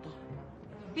аачлаа доо.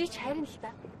 Би ч харин л та.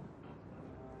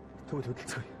 Тэгвэл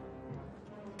хөдөлцгөө.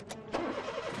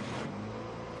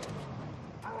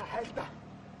 Хайлта.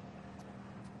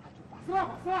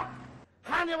 Басаа.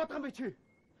 Хаана яваад байгаа юм бэ чи?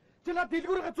 Чи над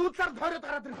дэлгүүрээ зүүдлаар тойроод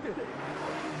гараад ирэхтэй.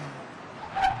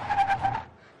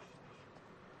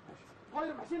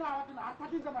 Хоёр машин аваад энэ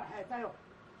арталын замаар хай заа ёо.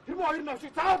 Тэр мөн хоёр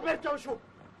навшиг заавал барьж авна шүү.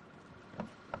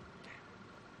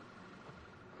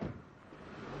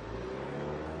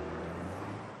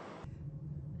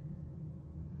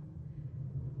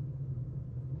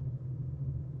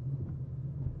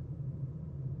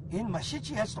 Энэ машин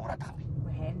чи яаж дуурайд байгаа юм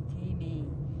бэ? Харин тийм ээ.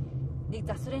 Нэг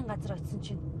засварын газар очисон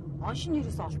чинь оншин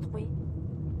ерөөс олдохгүй.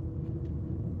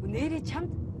 Нэрээ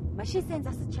чамд машин сайн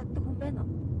засаж чаддаг хүн байна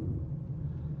уу?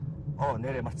 Оо,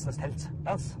 нэрээ мартснаас танилцсан.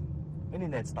 Данс. Миний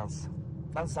найз Данс.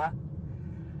 Дансаа.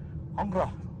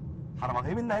 Хонгороо. Хармаа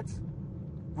хэмээн найз.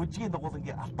 Бүжгийн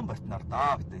дугуулангийн алтан бортноор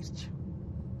даа гэдэг ирч.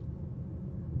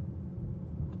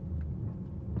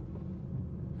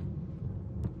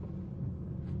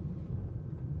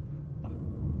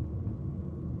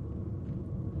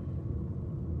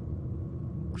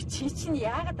 Чи чинь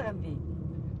яагаад байгаа юм бэ?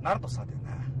 Нар тусаад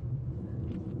байна.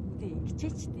 Тэ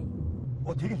ингэчээч дээ.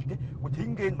 Оо тэгэлтэй.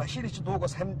 Тэгингээ энэ машины чинь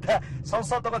дуугаас хамтаа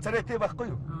сонсоод байгаа царайтай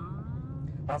байхгүй юу?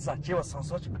 Дансаа чи бас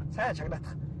сонсооч. Сайн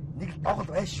чагнаах. Нэг л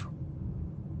доголь байж шүү.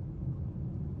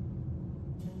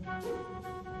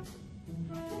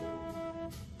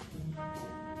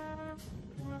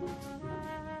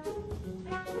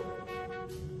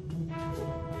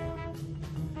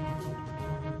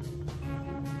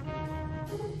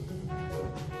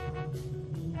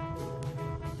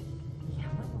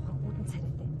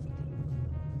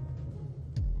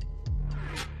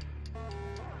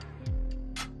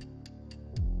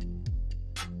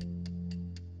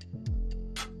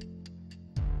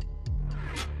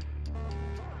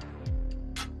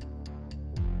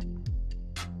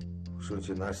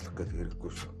 Чи наашлах гэдэг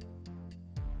хэрэггүй шүү.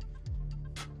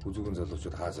 Үзүүгэн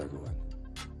залуучууд хаасаагүй байна.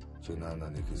 Чи наана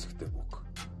нэг хэсэгтэй бүг.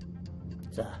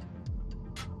 За.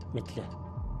 Мэдлээ.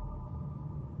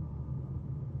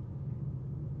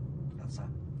 Дансаа.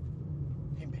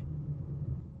 Хин бэ?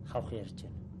 Хавх ярьж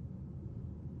байна.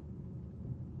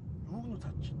 Юуг нь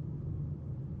цаач?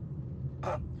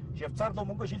 Швейцар руу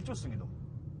мөнгө шилжүүлсэн гинөө.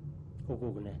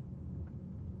 Үгүй гинэ.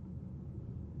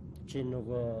 Чи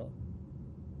нөгөө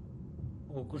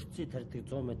өгөрцөй тарьдаг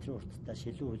 100 метрийн урттай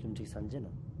шилэн хөлөмжийг санаж байна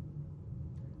уу?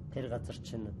 Тэр газар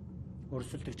чинь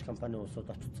өрсөлдөгч компани улсууд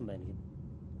очсон байна гин.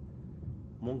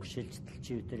 Мөнгө шилжтэл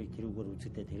чи өдөрийг тэрүүгээр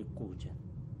үзэгдээд хэрэггүй гэж байна.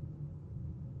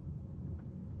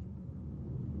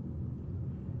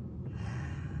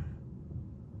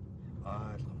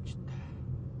 Ойлгомжтой.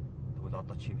 Тэгвэл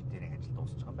одоо чи битэрийн ажил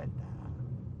дуусчих юм байна да.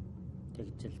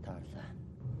 Тэгжэл таарлаа.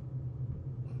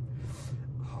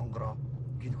 Хонгороо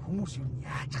гин хүмүүс юу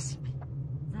яаж гасан юм бэ?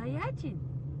 За яаж юм?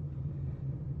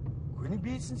 Хүний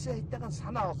бизнесээ хайтайгаан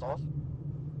санаа олоод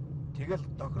тэгэл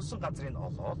тохирсон газрыг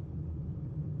олоод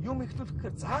юм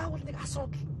ихлүүлэхээр заавал нэг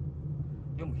асуудал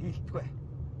юм хийлтгүй.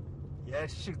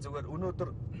 Яаж шиг зүгээр өнөөдөр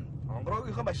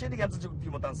хонгороогийн машиныг янзалж өгдөг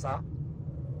юм уу Дансаа?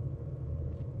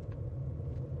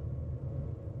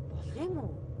 Болох юм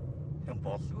уу?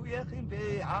 Болгүй яах юм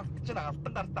бэ? Арт чинь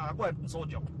алтан гартаа агуу амьд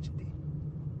сууж явах чинь дээ.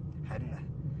 Харин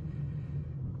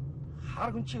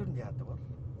хар хүн чи юу яадаг бол?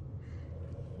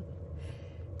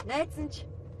 Найзанч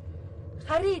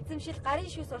харийн эзэмшил гарын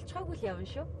шүүс олцохоогүй л явна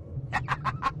шүү.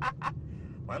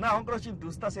 Манай хонгорооч юм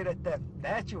дустаас яриатай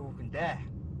дайч хүүхэн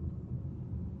дээ.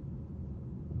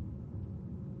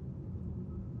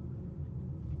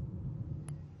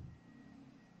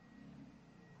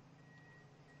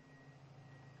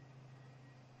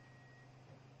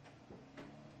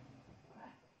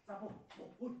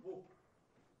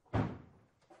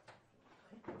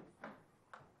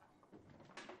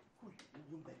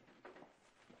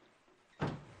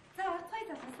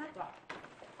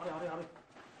 Арай.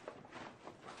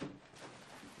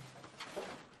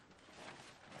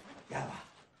 Яава.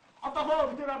 Одоо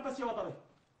бид ардаас яваад орё.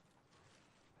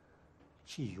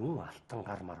 Чи юу алтан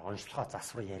гармаар онцлогоо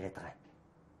засвар яриад байгаа юм?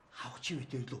 Хавх чи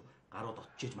үедээ лөө гарууд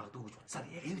отчиж магадгүй гэж утсаар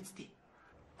яриа үсттэй.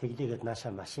 Тэглээгээд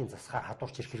наашаа машин засахаар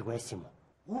хадуурч ирэх хэрэг байсан юм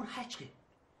уу? Өөр хайчих юм.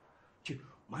 Чи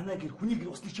манай гэр хүний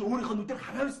гэр усныг чи өөрийнхөө нүдээр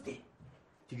хараа үсттэй.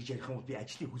 Тэгж ярих юм бол би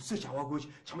ажлыг хөлсөөч аваагүйж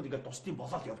чамд ингээд тусдын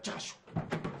болоод явж байгаа шүү.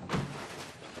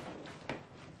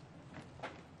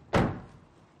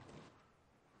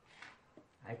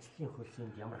 Ажлын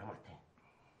хөлсөнд ямар хамаатай.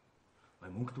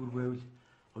 Мөнгө төгрөг байвал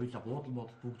хоёулаа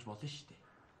буудал бүгж болно шүү дээ.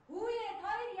 Хүүе,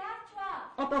 хоёр яач ба?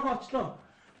 Одоо хоочлоо.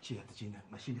 Чи ядаж энэ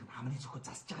машиныг хамрын зөхөө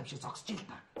засаж байгаа юм шиг зогсож ил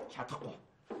та. Чадахгүй.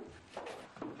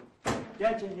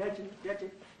 Яаж.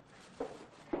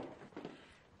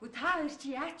 Гү та хоёр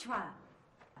чи яач ба?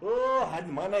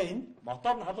 Харин манай энэ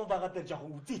мотор нь халуун байгаа дээр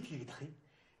жоохон үзээ итгээд ах юм.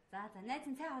 За, найз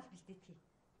нь цай хоол бэлдээтгэе.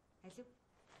 Алив.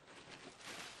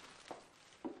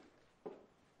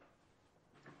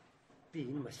 Би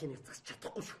энэ машиныг засаж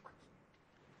чадахгүй шүү.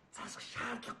 Засах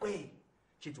шаардлагагүй.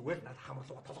 Чи зүгээр надад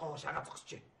хамрлууга толгоогоо шагаа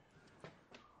зогсож.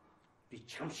 Би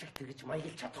чам шиг тэгж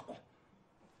маягл чадахгүй.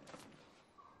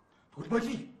 Тэгвэл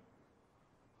болий.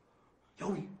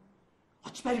 Явъя.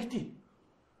 Оч баригдъя.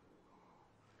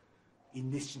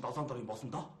 Иннээс чинь 7 дорын болсон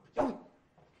доо.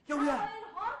 Явъя.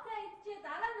 Хооцоо идчихээ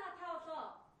дараа нь та болоо.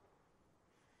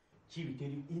 Чи би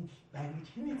тэр энд байна гэж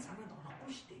хинээ санаанд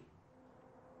орохгүй шүү дээ.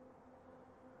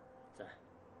 За.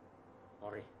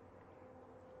 Орё.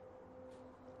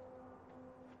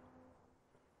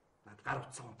 Над гар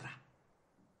утсаа унтраа.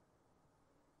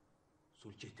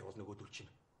 Сүлжээтэй бол нөгөө төр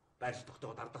чинь байрс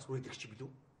тогтоогод ардаас хүрээд ирэх чи билүү?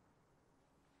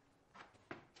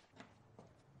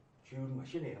 Чи юу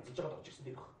машинаа янзлж байгаа дооч ирсэн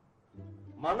дээрх.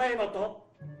 Манай энэ одоо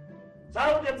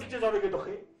заавал янзлж зорё гэдэг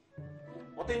охин.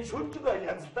 Одоо энэ шүлжгээ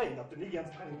янзлаа энэ одоо нэг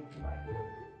янзлах юм юм байна.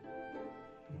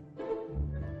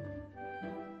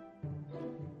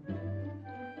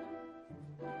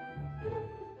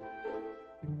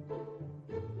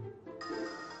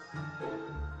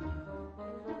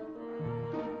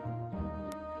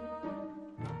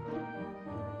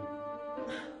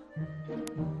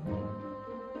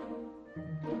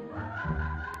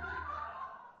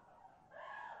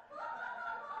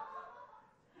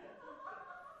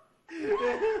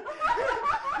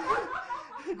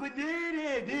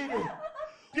 Би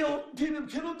тийм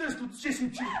кинодээс үзчихсэн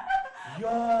юм чи.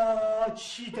 Яа,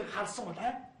 чи тэг харсан бол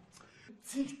аа?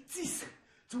 Зигзис.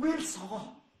 Зүгээр л согоо.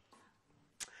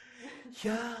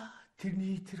 Яа,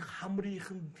 тэрний тэр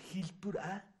хамрынхын хэлбэр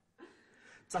аа?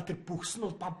 За тэр бүхс нь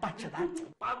бол бамбаачаад аа.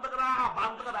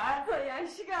 Бандгараа.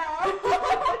 Яшгаа.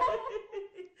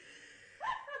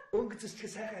 Өнгөцөчг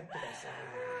сайхан амт байсан.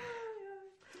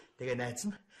 Тэгээ найз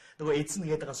нь нөгөө эзэн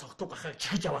гээд байгаа согтуу гахаа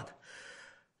чихэж аваад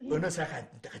өнөө сайхан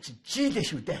амттай чи жилээ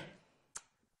шүү дээ.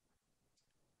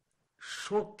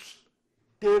 Шууд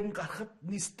дэм гарахад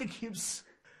нисдэг хевс.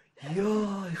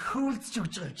 Ёо, хөвлөж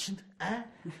өгч байгаа юм чинь. Аа?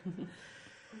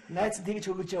 Найз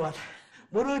тэгж өгөж яваад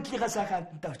мөрөөдлийнхаа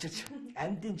сайхан амттай очиж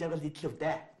амьдын жаргал идлээ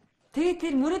дээ. Тэгээ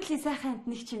тэр мөрөөдлийн сайхан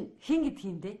амтныг чинь хэн гэдэг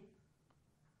юм бэ?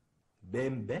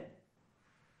 Бэмбэ?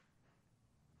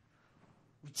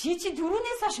 Чи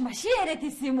түрүүнээс хойш машин яриад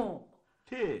хэлсэн юм уу?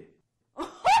 Тий.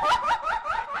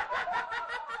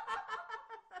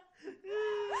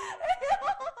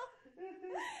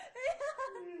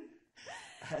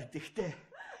 Тэгтээ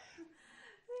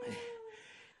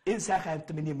энэ сайхан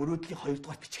амт миний мөрөөдлийн 2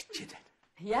 дугаар бичигдчихэд байна.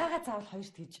 Яагаад заавал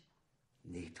 2-т гэж?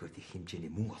 1-р их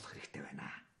хэмжээний мөнгө олох хэрэгтэй байна.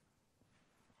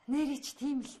 Нэрий ч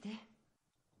тийм л дээ.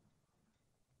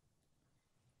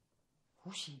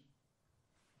 Хүүши.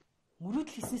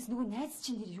 Мөрөөдөл хийснээс нөгөө найз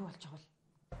чинь нэр юу болж байгаа вэ?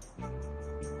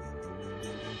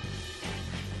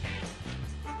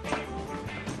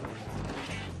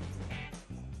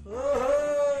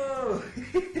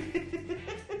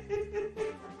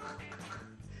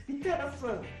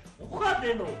 Яасан. Ухаад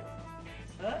байна уу?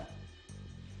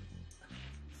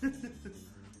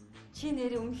 Чи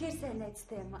нэрээ үнэхээр сайн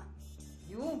найзтай юм аа.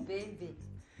 Юу юм бэ?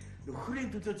 Нөхрийн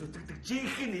төлөө зүтгэдэг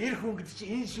жинхэнэ эр хүн гэдэг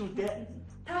чинь энэ шүү дээ.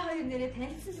 Та хоёр нэрээ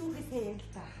танилцсан түүхээсээ яг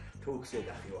л та. Төгсөөд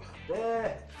ах юу ах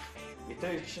вэ?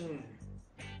 Эдгээр чинь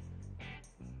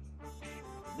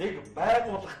нэг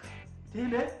байгууллагт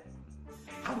тийм ээ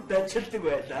хамт ажилладаг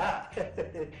байлаа.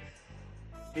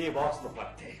 Би босс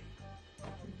нөхөртэй.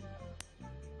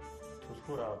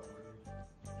 Түлхүүр аваад.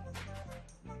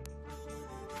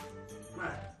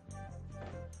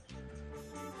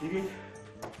 Тэгээд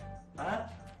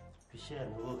бишээ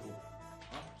нөгөөг юм.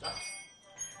 За.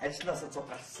 Ажлаас цуг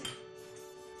гарсан.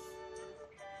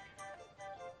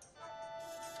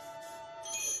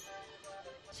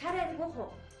 Шараа гох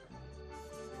уу?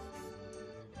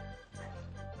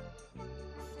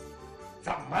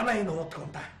 За манай энэ уудах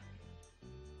ундаа.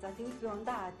 За тэгвэл би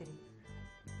ундаа аваад ирье.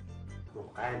 Юу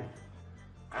гайн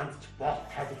ганц бол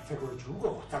тайлцаг өгч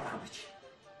үгөө хуцаад байгаа гэж.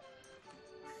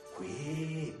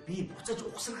 Хөөе би буцаж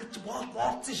угсрахч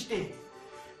болцсон шүү дээ.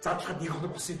 Задлахад 1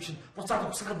 хоног болсон юм чинь буцаад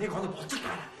угсрахад 1 хоног болчих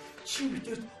таараа. Чи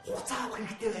битэр хугацаа авах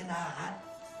хэрэгтэй байна аа.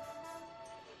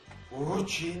 Өө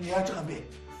чи яаж байгаа юм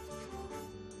бэ?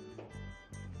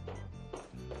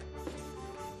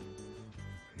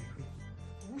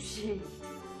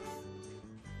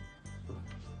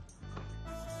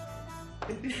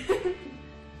 Үгүй.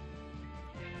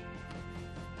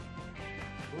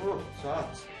 Оо,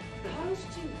 цаац. Хойш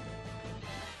чи.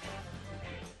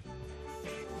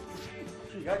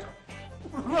 Чи яаж?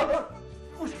 Үгүй.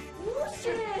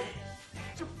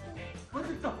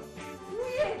 Бүрдээ.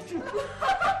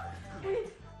 Үгүй.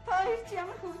 Хоёр чи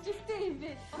ямар хөвгөлтэй юм бэ?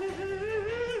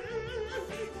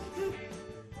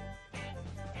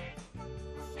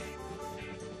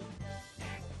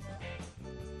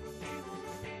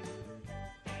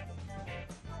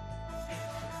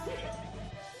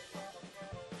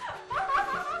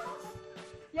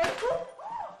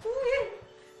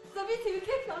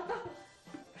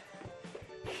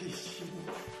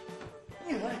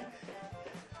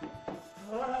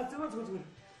 зүгээр.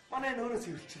 Манай нөрөө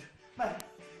цэвэрлчих. Маа.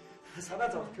 Санаа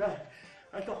зовлоо.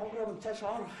 Альто хонгороо цааш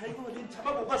ор. Айгуу энэ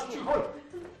чамаа угаас чи хой.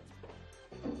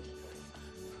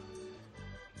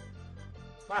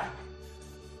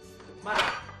 Маа.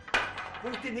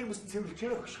 Бүгдийг нэг мэс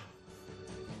цэвэрлчихээ өгш.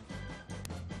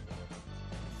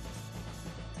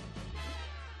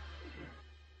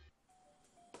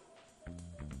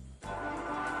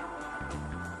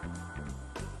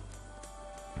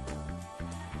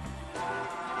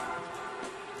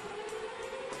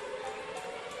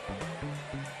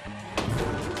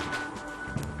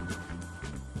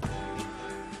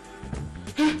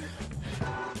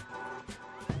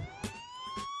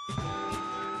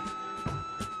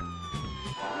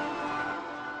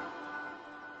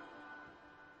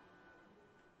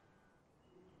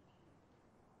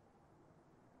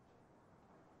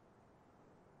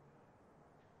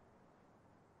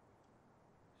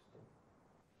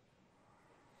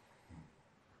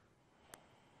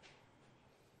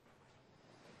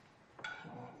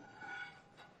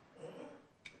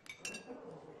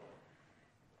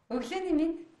 Өглөөний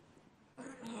минь.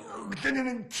 Өглөөний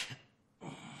минь.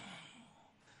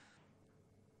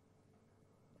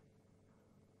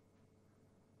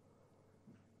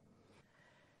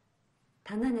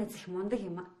 Танаа найз их мундаг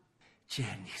юм аа. Чи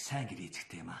харин их сайн гэр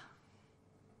эзэгтэй юм аа.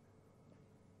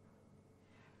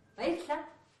 Баярлалаа.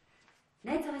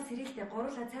 Найзгаа сэрээлтэй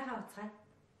гурлаа цайгаа уцгаая.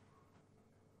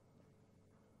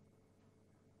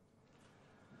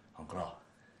 Хонгороо.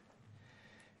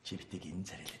 Чи битэг энэ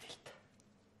царайлаад хэл.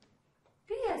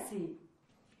 Би яасан?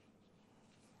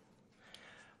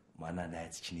 Манай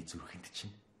найз чиний зүрхэнд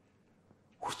чинь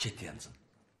хүчтэй янз.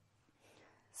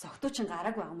 Согтуучин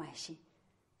гараагүй амаа хашийн.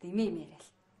 Дэмээ юм яриа л.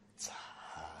 За.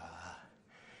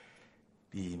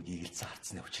 Би юм гигэлцэн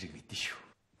харцны учрыг мэдэн шүү.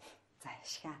 За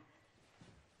яшгаа.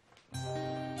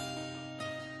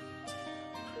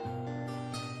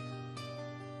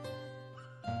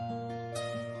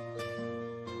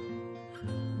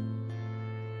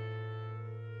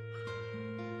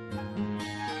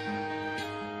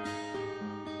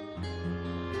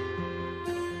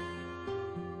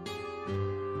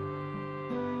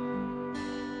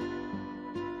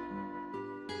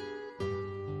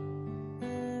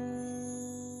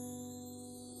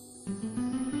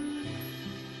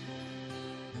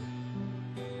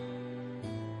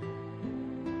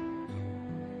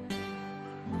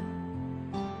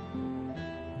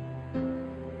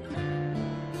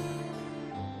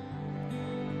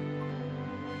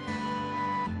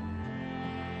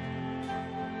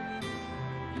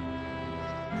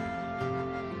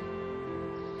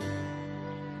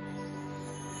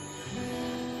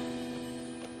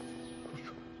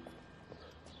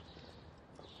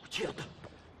 Чи одоо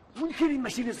үнэхээр энэ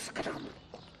машинаас гарах юм.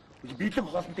 Бэлэн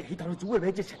хоолнтой хэд хоног зүгээр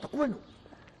байж чадахгүй байна уу?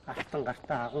 Алтан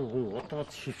гартаа агун хүн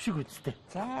удаад шившиг үсттэй.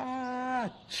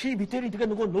 За чи битэрийн тэгээ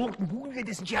нөгөө нуугд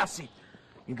бүгэнгээдсэн чи яасан юм?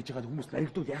 Ингэж яагаад хүмүүс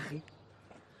наригдуул яах юм?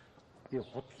 Би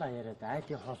худлаа яриад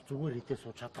айлын хоол зүгээр идээ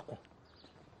сууж чадахгүй.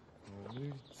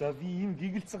 За би ийм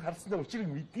гигэлцэн харснаа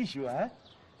учрыг мэддээ шүү аа.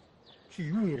 Чи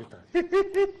юу яриад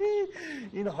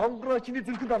байгаа? Энэ хонгороо чиний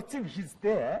зүрхэнд орсон юм биш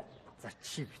үстэй. За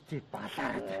чи битээ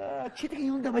балаад. Чи тэгээ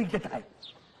юундаа баяглаад байгаа юм?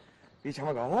 Би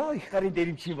чамайг аваа их гарын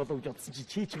дээрэмчин болов гэж бодсон чи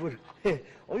чигөр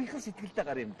оюухан сэтгэлтэй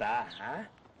гар юм да.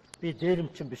 Би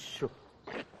дээрэмчин биш шүү.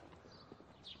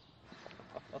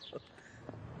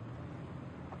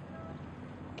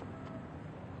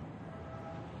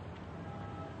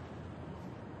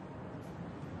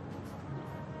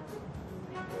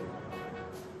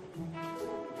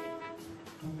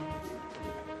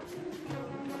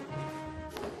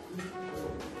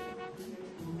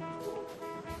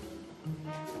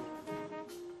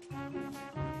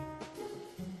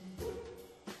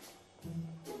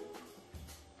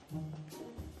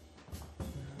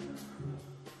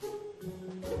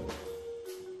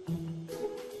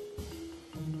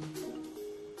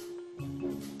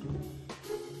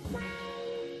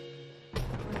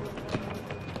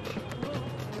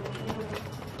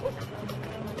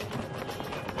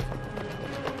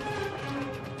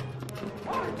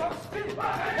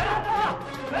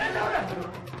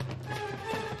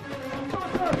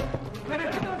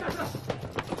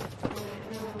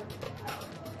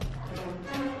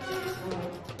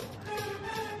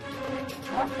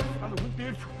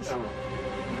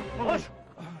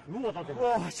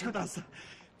 Шууд алсан.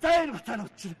 За энэ буцаана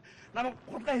учир. Намайг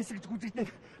хулгай хийсэн гэж гүзэгдээ.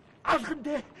 Алах нь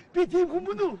дээ. Би тийм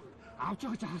хүмүүс үү? Авч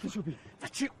явах гэж хаалаа шүү би. За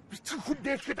чи хүн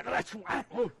дээлэхэд гараач хүн.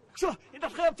 Шөө энэ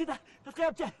талхаа явчих да. Талхаа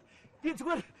явчих. Би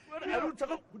зүгээр ариун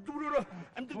цагаан хөдөлмөрөөр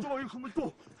амьдарч байгаа юм хүмүүс үү?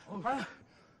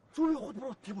 Зүрх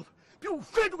хөдөлмөр тийм бол би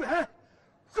үхээдгүй хаа.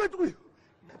 Үхээдгүй.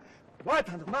 Маа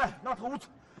танах маа. Наатах үз.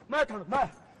 Маа танах маа.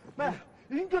 Маа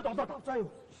ингээд олоод авцаа юу.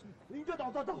 Ингээд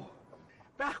олоод ав.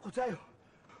 Байхгүй заа юу.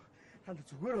 Танд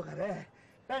зүгээр байгаарэ.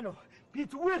 Байна уу? Би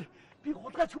зүгээр би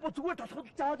хулгайч хүмүүс зүгээр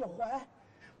талхуулж аваад явах бай.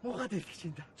 Муугаад ирэх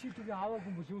чинь да. Чи тэгээ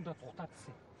аваагүй бол юундаа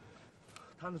цухтаадсэн.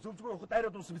 Танд зүгээр явахд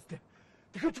айраад унсан биз дээ.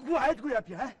 Тэгэхээр ч гүү айдгүй яа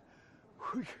би аа.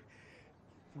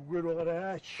 Зүгээр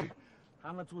байгаарэ.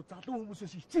 Хана зүгээр залуу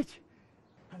хүмүүсээс ичээч.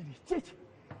 Хана ичээч.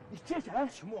 Ичээч аа.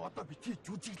 Чим үү одоо битгий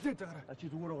жүжиглээд байгаараа. Чи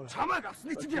зүгээр байгаарэ. Чамайг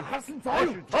авсны чи би харсан заа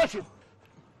юу? Тоош.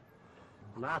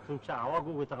 Наа түн чи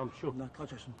аваагүй гэдэг юм шүү.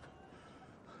 Наатгаж ашин.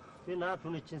 Би наа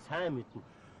түний чинь сайн мэднэ.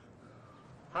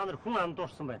 Та нар хүн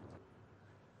андуурсан байна.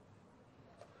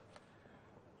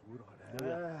 Зүгээр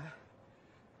гараа.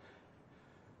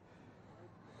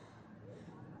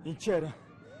 Энд чи арай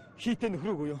хийтэй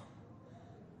нөхрөөгүй юу?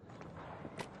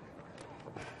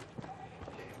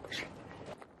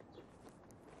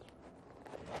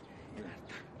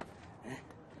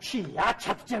 Чи яаж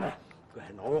чадчихна?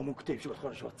 Гэхдээ нөгөө мөнгөтэй юм шиг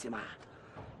болохоор шуудсан юм аа.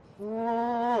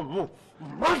 Оо,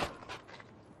 мал.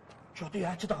 Чи одоо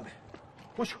яаж чадах юм бэ?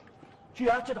 Хөш. Чи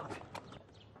яаж чадах юм бэ?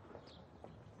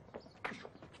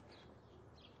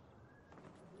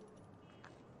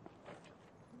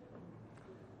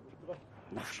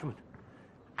 Навшмын.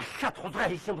 Ахаад хулгай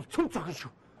хийсэн бол цөм цохон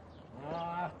шүү.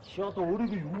 Чи одоо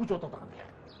өөрийгөө юу гэж бодоод байгаа юм бэ?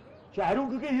 Чи ариун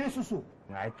гэгээ Есүс үү?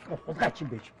 Адилхан хулгайч юм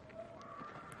байж.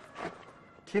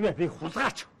 Тийм ээ, би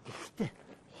хулгайч. Гэхдээ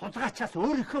хулгайчаас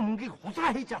өөрийнхөө мөнгийг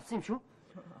хулгай хийж авсан юм шүү.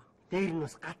 Дээр нь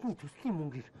бас гадны төслийн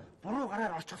мөнгийг буруу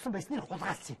гараар орчихсон байсныг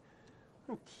хулгайлсан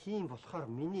юм. Тийм болохоор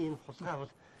миний энэ хулгай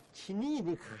бол чиний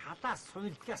нэг халаа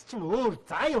суйлгаас чинь өөр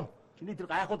заа юм. Чиний тэр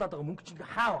гайхуулаад байгаа мөнгө чинь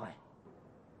хаа байгаа юм?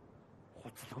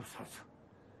 Хуцалгүй сонс.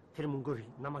 Тэр мөнгөөр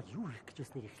намайг юу хийх гэж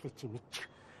байсныг эхлээ чи мэдчих.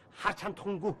 Хар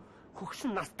чамдхангүй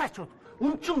хөгшин настайчууд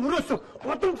өмчөн өрөөсө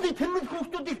годомжны тэмэл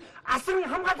хүүхдүүдийг асран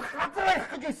хамгаалах газар байх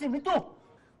гэж байсан юм мэдүү?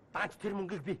 Даанч тэр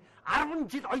мөнгийг би 10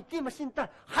 жил оёдын машинтаа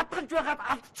хадгалж байгаад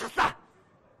алдчихлаа.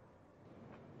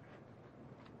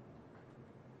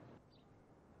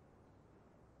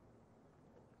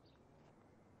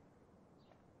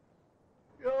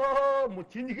 Ёо,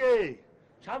 мөчингээ.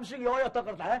 Чам шиг ёоёотоо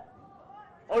гарлаа.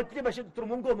 Оёдны машин дотор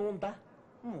мөнгөө нуунда.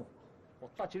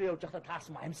 Утлаа чирээ явж байхдаа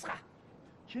таасан амьсгаа.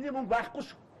 Чиний мөнгө байхгүй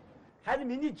шүү. Харин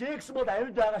миний Jekson бол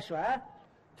амьд байгаа шүү аа.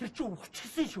 Тэр чинь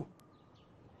өвчсөн шүү.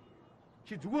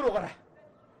 Чи зүгээр угаарай.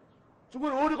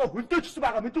 Зүгээр өөрийгөө хөлдөөчсөн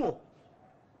байгаа мэдв үү?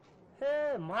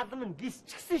 Мал минь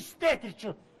гисчихсэн штэ тэр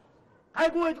чинь.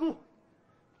 Айгуу айгуу.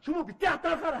 Чүмө битээ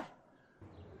хатаахаарай.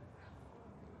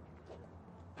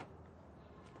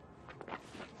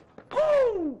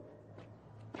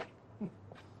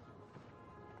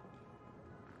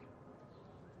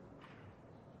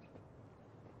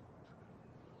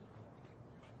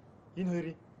 Энэ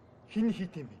хоёрыг хэн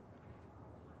хийт юм бэ?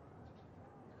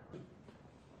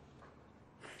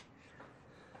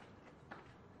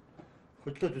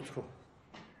 Хөдлөөд үзэх үү?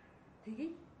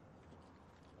 Тэгээ.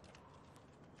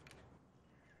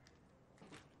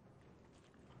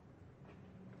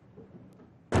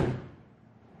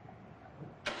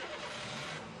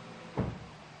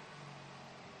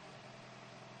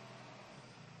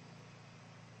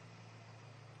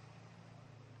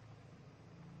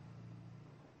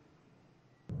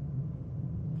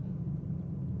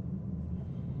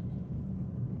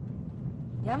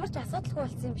 Ямар ч асуудалгүй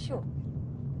болсон юм шүү.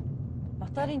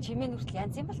 Моторын чимээ нүртэл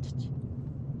янз юм болчих.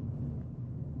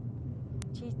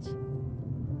 Чийч.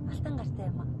 Алтан гартай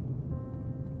юм аа.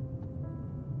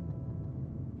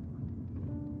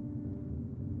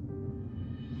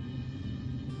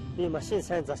 Би машин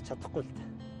сайн зарч чадахгүй л дээ.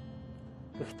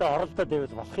 Гэхдээ оролдоод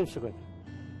байвал болох юм шиг байна.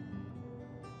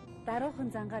 Даруухан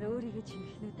зангаар өөрийгөө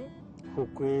чимэх нү дээ.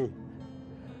 Үгүй.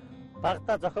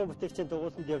 Багада зохион бүтээгчийн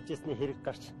дугуйланд явж ирсний хэрэг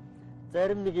гарч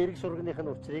зарим нэг эрэг шургных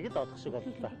нь учрыг л олох шиг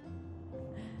боллоо.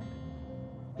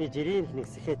 Би жирийн нэг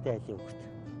сэхэтэй айлын хөвгт.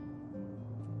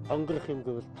 Хонгорох юм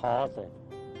гэвэл тоол байна.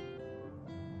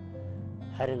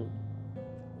 Харин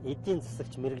эдийн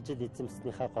засагч мэрэгжил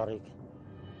эзэмснийхээ горыг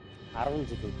 10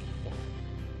 жил үдлээ.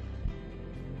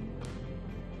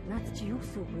 Наад чи юу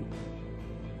гэсэн үг вэ?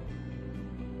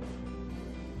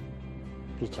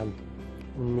 Би чамд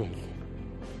үнэнээ хэлье.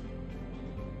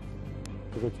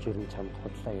 Тэгээд жирийн чамд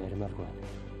худлаа ярмааргүй.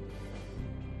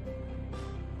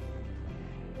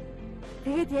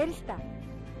 Тэгээд ярил л та.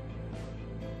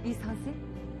 Би сонсъё.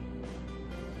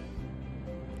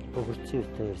 Бөгөрцийн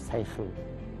үеэр саяхан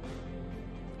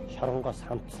шоронгоос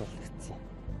хамт суулгацсан.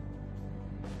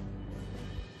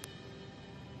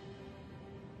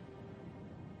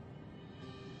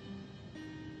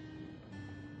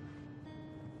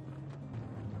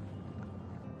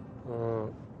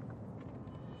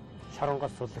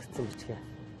 Шоронгоос суулгацсан бичгээ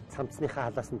цамцныхаа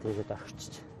халаас нь тэгээд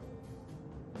орхичиж.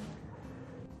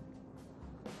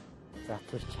 За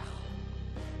тэр чах.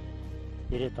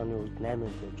 90-ад оны үед 8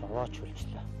 жилийн жовооч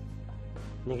үлчлээ.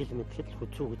 Нэг л мэдхэд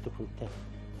хүзүү гэдэг хүнтэй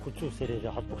хүзүү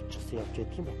сэрээрээ холбогдчихсан явж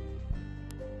байдаг юм байна.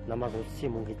 Намайг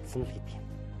улсын мөнгө эзэн л гэдэг юм.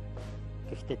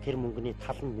 Гэхдээ тэр мөнгөний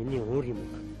тал нь миний өөрийн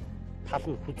мөнгө. Тал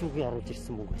нь хүзүүгийн оруулж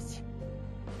ирсэн мөнгө байсан.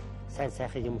 Сайн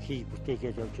сайхан юм хий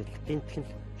бүтээгээл явж идэл гинтхэн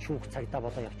шүүх цагдаа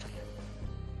болоо явчихлаа.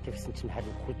 Тэгсэн чинь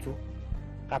харин хүзүү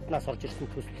гаднаас орж ирсэн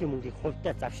төслийн мөнгийг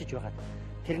хувьдаа завшиж байгаад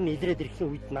тэр нь илрээд ирэхийн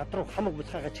үед над руу хамаг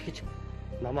булгаагаа чихэж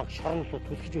намайг шорон руу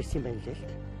түлхэж байсан юм байна лээ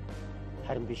л.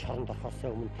 Харин би шоронд орохоос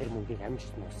өмнө тэр мөнгийг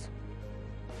амжиж нуусан.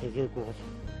 Тэгээгүй бол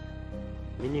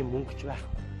миний мөнгөч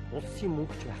байхгүй, улсын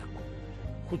мөнгөч байхгүй.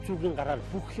 Хүзүүгийн гараар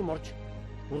бүх юм орж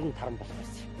өрн таран болох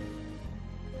байсан.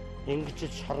 Ингэж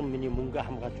л шорон миний мөнгөө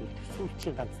хамгааж үлдэх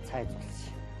сүүлчийн ганц цайз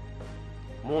болсон.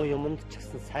 Муу юмд ч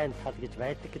гэсэн сайн тал гэж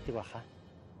байдаг гэдэг баха.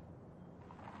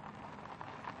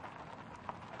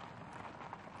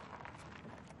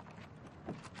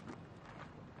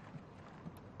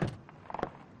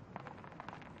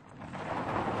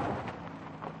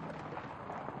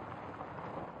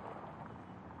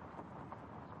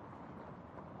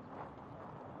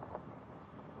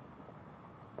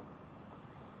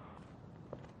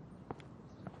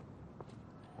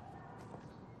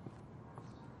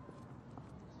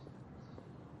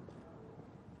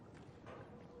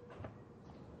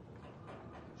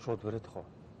 Шууд бариад хоо.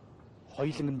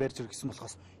 Хоёуланг нь барьж ирэх гэсэн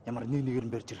болохоос ямар нэг нэгээр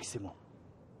нь барьж ирэх юм уу?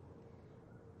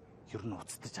 Ер нь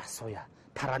уцтаж асууя.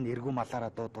 Тараа нь эргүү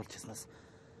малаараа дуудуулж яснаас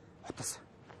утас.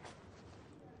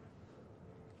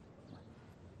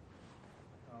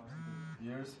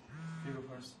 Years, figure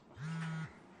first.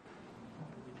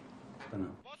 Тана.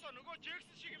 Босоо нөгөө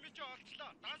Jekson шиг юм чи олчлоо.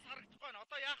 Данс харагдахгүй байна.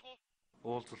 Одоо яах вэ?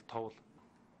 Уулзалт товл.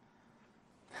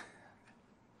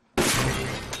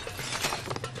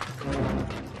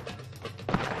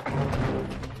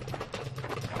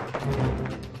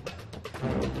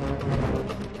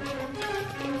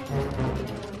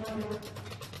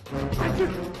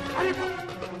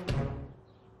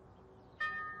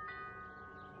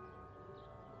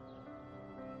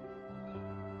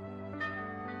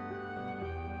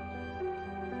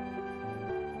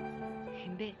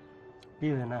 Хэмбэ?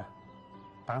 Би байна.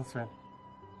 Данс байна.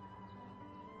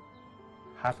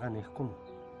 Хаалгаа нэхгүй юм.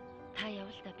 Та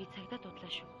явал та би цагдаа дудлаа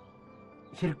шүү.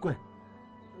 Хэрэггүй.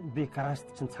 Би гаражт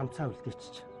чинь цамцаа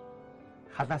үлдээчих.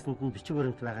 Халаасанд нь бичиг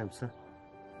баримт байгаа юмсан.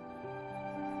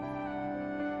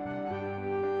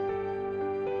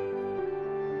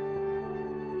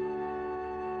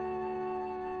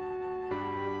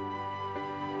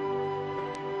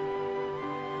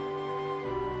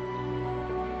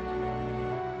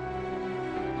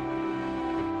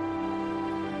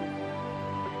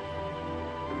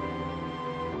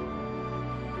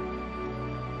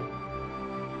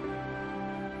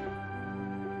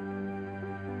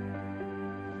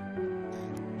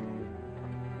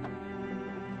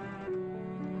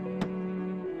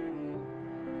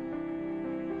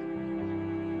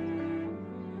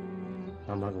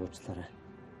 Намайг уучлаарай.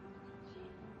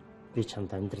 Би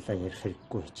чамд амьдралаа ярих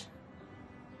хэрэггүй гэж.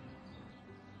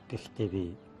 Гэхдээ би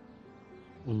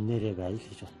үннээрээ байл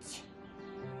гэж утсан.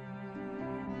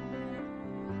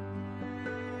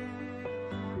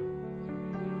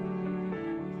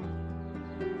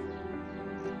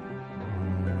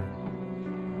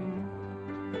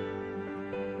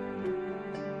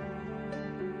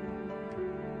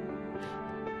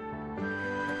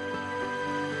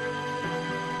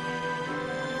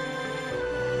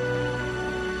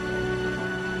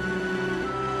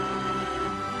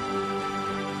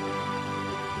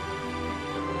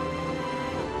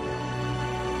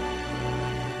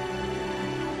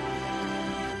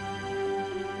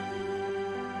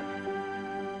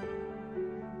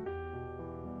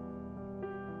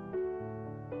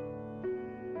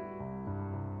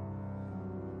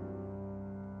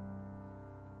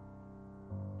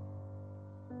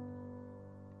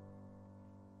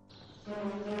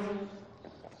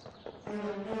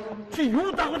 Чи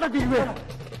юу дагуулад ирвэ?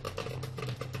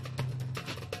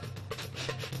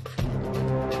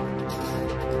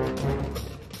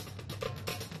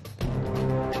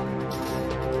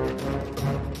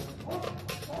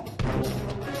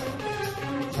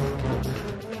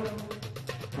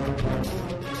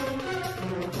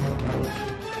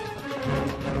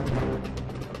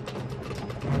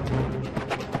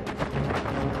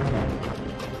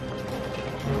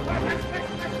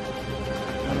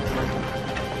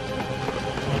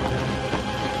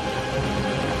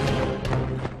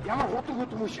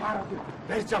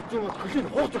 Барьж авч юм бол хөлийн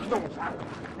хууч өгнө үү?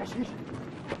 Ашиг.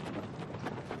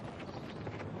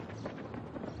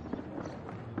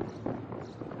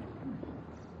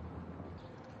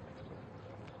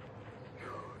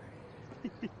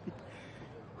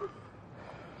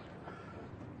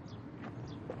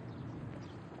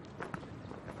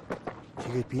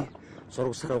 Тэгээд би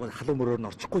зураг сараагаар халуун мөрөөр нь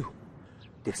орчихгүй юу?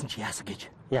 Тэгсэн чи яасан гэж?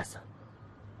 Яасан?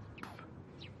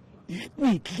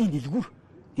 Эдний идлийн дэлгүүр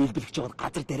дийлбэлгэж байгаа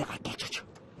газар дээрээ гатуулчих.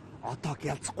 Одоо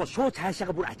гялцахгүй шууд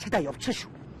цаашаага бүр ачигдаа явчихна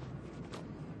шүү.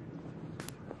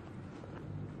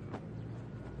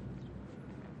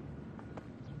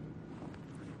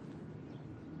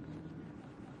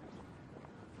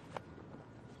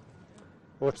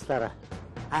 Уучлаарай.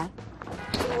 Аа?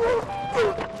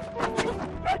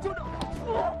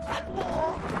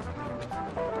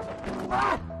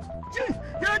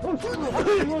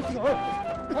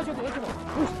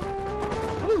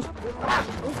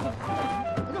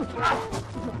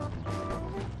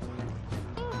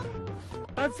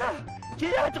 Аса, чи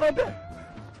яаж байгаа бэ?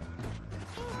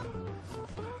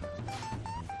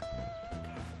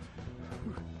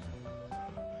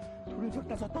 Түрэн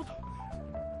цагтаас отоод.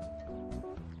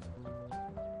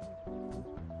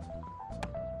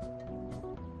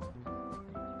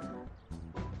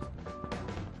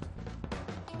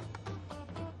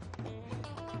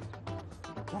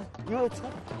 Юу ч.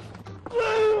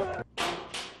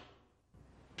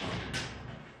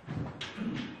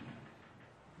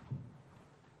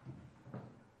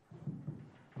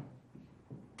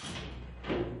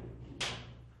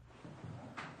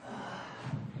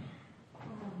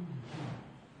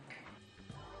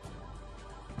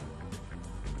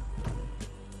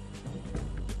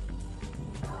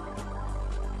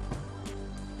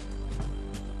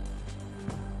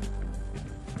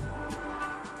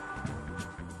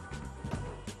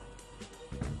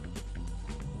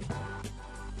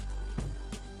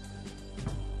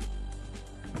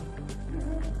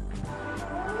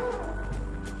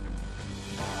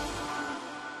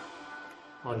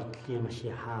 Ойдлын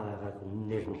машин хаа байгааг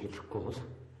үнээр нь хэлэхгүй бол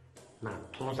наа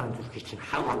туулан зүрхий чинь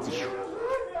хаваацсан шүү.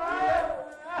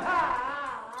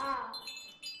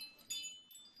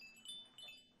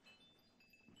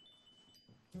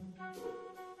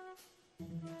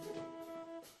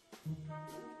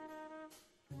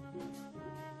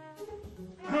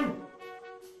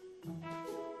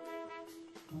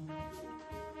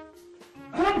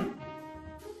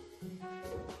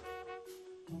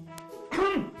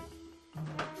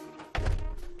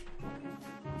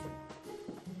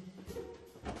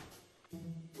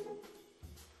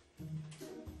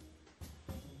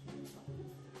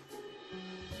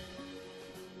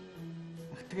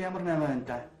 Тэг ямар наймаа энэ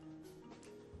та?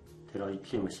 Тэр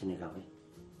ойдлын машиныг авъя.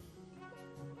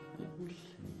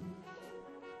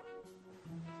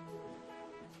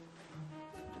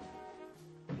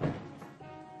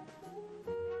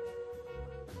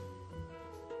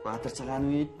 Баатар цагаан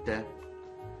үйдтэй.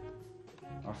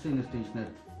 Орсын нэртэй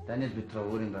инженер Даниэл Петро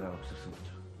өөрийн гараа өгсөрсөн гэж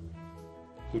байна.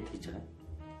 Хэд гэж байгаа?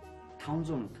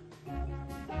 500 мянга.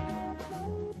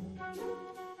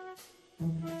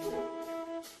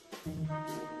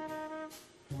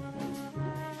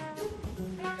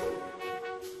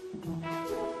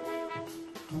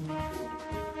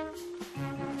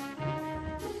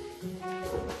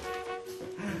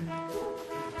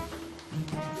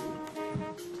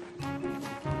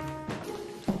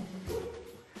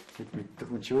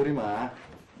 Чөөриймаа.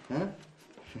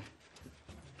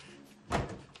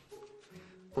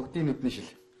 Бүгдийн нүдний шил.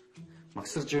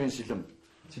 Магсар живийн шилэм.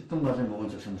 Читэн балын богон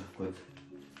зогсохгүй.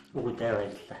 Үгүй дээ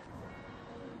баярлалаа.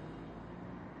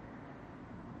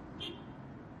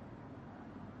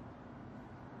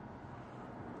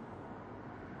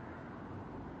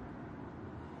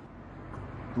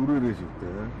 Дүрээрээ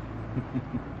шивтэй.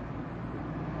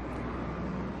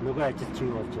 Нөгөө ажил чи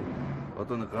юу болж байна?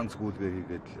 Одоо нэг ганц гүйлгээ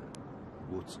хийгээд л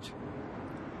үүсч.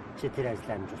 Чи тэр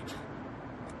ажлаа амжуулчих.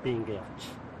 Би ингэ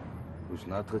явчих. Үгүй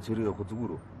наадах чирээ явах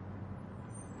зүгээр үү?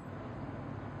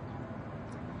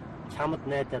 Чамд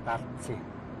найдад алдсан.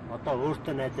 Одоо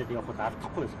өөртөө найдаад явхад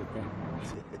алдахгүй байсан гэдэг.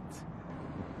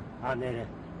 Нэрээ.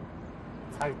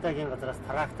 Цагдаагийн газраас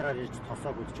трактораар ирж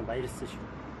тосоог үл чинь баярлсан шүү.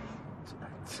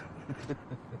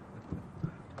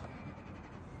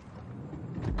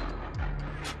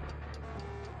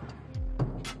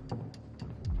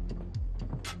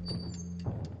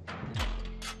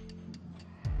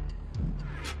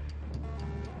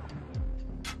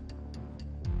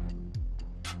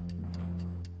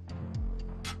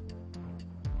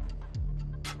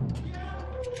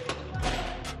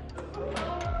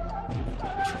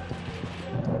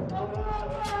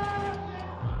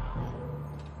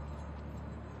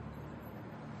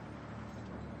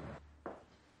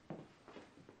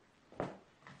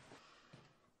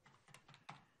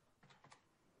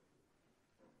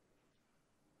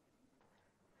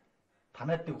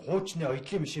 Танад нэг хуучны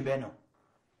оёдлын машин байна уу?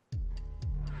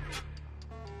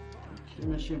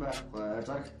 Оёдлын машин байхгүй,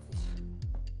 зарагт.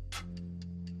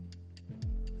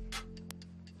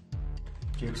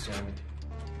 Jekson амьд.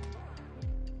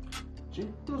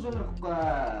 Жинтүү сонирхгүй.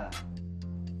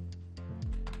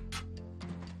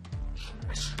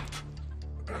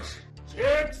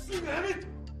 Jekson амьд.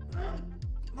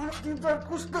 Мартин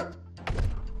заркушта.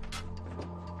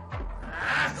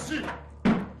 Аси.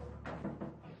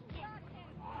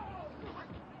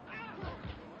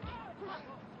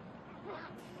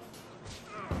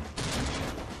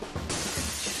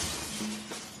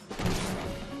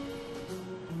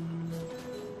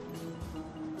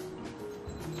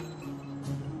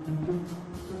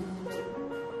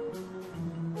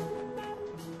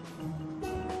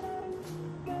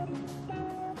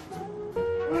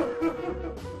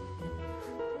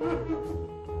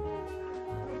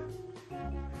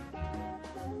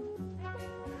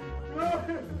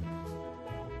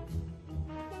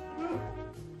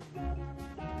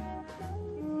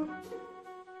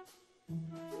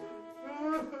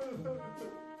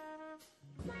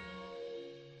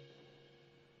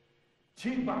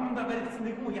 Чи бамдаа барьсан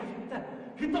нэг юм ялтай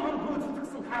хэдэн хоног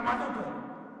хөөцөлдсөн хамаалууд байна.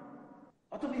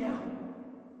 Одоо би яах вэ?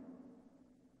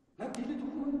 Над дэлгэд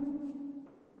өгөх үү?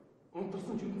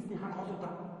 Унтарсан жүнсний хан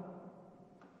холуудаа.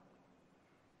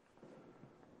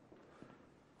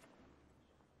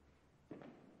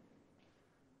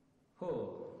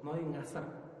 Ноён асар.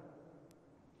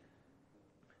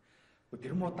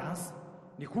 Тэр муу данс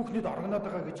нэг хүүхнүүд оргоноод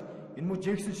байгаа гэж энэ муу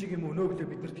Jekson шиг юм өнөө гэлээ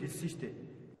биднэрт хэлсэн шүү дээ.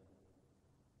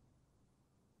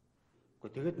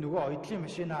 Тэгэд нөгөө оёдлын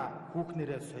машина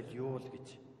хүүхнэрээ солиул гэж.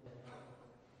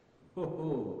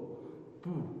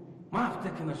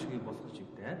 Мафтай кино шиг болгож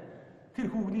ивдэ. Тэр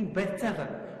хүүхний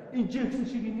барьцаагаар энэ Jekson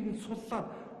шиг энийг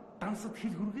суллаад дансад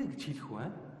хэл хүргээ гэж хэлэх үү?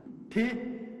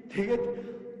 Тэгээд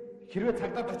хэрвээ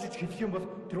цагдаад очиж хэлэх юм бол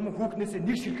тэр мөн хүүхнээсээ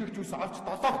нэг ширхэг жуус авч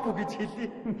долоохгүй гэж хэлье.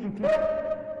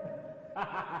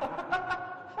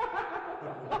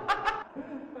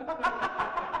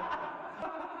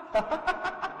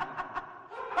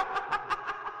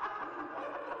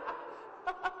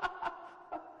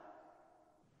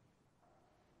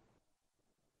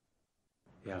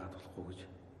 Яагаад болохгүй гэж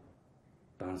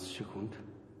данс шиг хүнд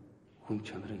хүн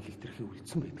чанарын хилтерхий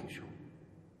үлдсэн байдаг юм шүү.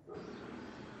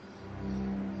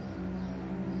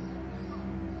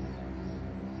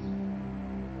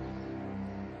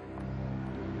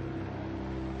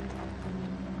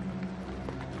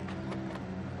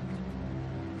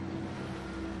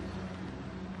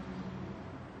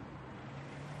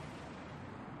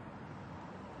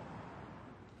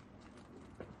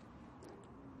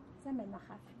 Сайн байна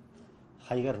хаа.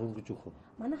 Хаягаар хөргөж өгөх үү?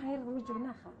 Манай хаягаар хөргөж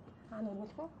өгнө хаа. Хаана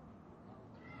өргөх вэ?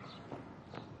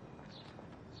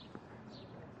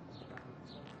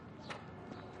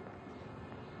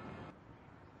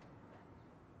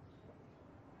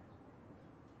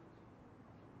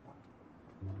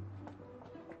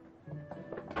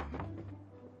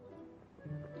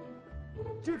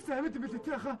 Jekson амьд юм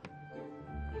билээ хаа.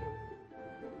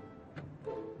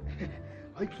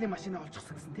 Оёдлын машина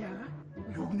олчихсан гэсэн тий агаа.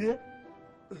 Юу гинэ?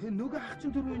 Нөгөө ах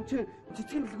чинь түрүү энэ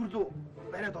цэцгийн дэлгүүр рүү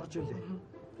бариад орж ирлээ.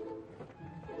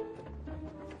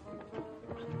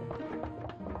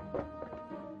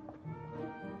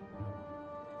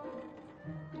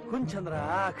 Хүн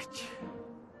чанараа гэж.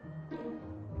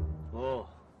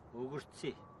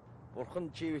 Өгөрцөө. Бурхан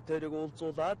чи битэрийг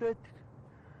уулзуулаад байдаг.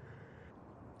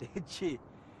 Тэг чи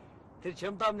тэр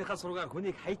чамдаамныхаа сургаар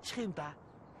хүнийг хайчих юм да.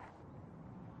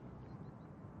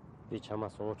 Би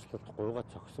чамаас уучлалт гуйгаа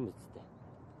цогсон биз дээ.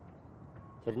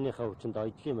 Тэрнийхээ хүчинд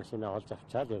оёдлын машинаа олж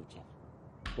авчаал явж байна.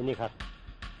 Энийг хар.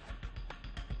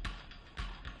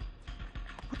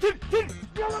 Тэр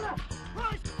яваа.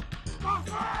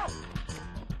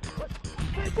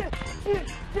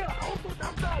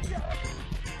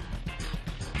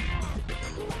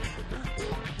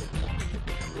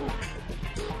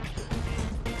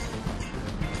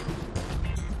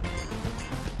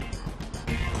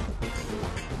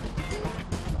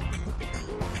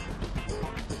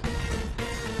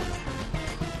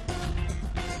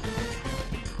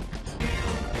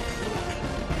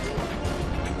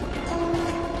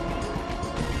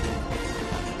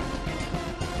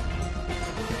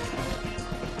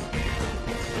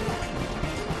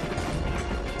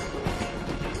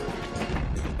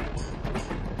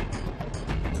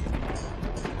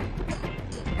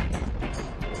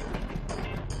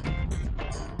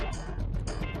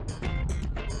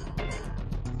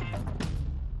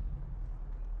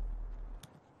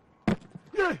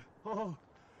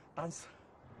 Данс.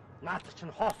 Наадах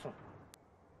чинь хоосон.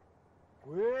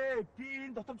 Гүй, би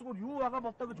энэ дотор зүгээр юу байгаа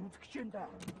болдоо гэж үзэх гэж байна да.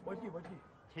 Боли.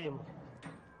 Тийм үү.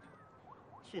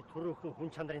 Чи түрүүхэн хүн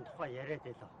чанарын тухай яриад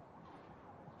байлаа.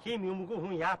 Тийм юмгүй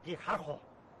хүн яадгийг харах уу?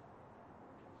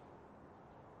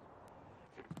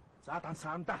 За данс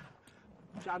андаа.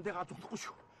 Чи андыгаа зүтгэхгүй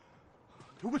шүү.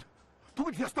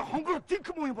 Тэгвэл ястаа хонгороо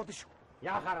тинх муу юм болно шүү.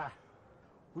 Яахаараа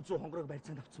хүзүү хонгорог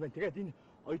барьцаанд авцсан байна. Тэгээд энэ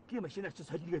оюутгийн машинаар чи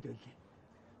солигээд байлээ.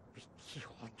 Битгий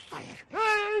худлаа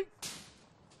яа.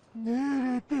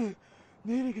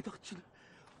 Нэрээ гэдэг чинь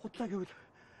худлаа гэвэл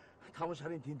 5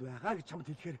 шарын тэнд байгаа гэж чамд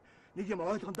хэлэхээр нэг юм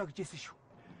ойлгондоо гэж хэлсэн шүү.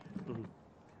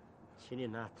 Чиний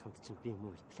наатаханд чинь би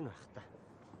муу итгэн байх та.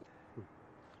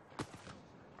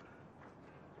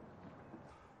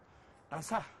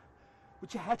 Дансаа.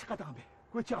 Чи хайчих гээд байгаа юм бэ?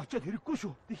 Гүй чи очиод хэрэггүй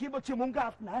шүү. Тэгэх юм бол чи мөнгө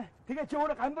алдна. Тэгээ чи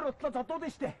өөрөө гамбар утлаа зодуулна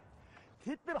штэ.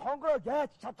 Тэд нар хонгороо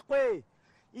яаж чадахгүй.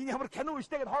 Энэ ямар кино биш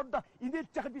тэгээд хоорондоо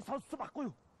инээлж яхад би сонссон байхгүй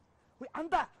юу? Хөөе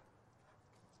андаа.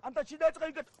 Андаа чи яаж байгаа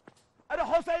ингэж арай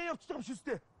хоосоо явж байгаа юм шүү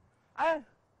дээ. Аа?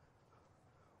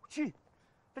 Чи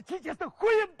ястаа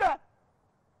хүү юм да.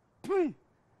 Түй.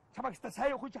 Чамагста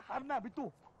сайн хууч харнаа бидүү.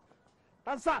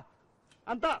 Дансаа.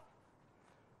 Андаа.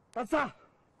 Дансаа.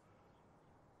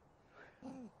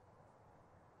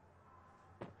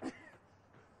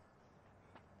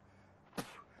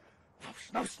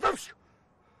 Навш.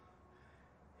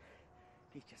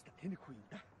 Би ч яста тэнэг хүү юм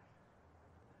да.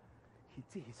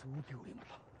 Хизээ хийсэн үгүй юм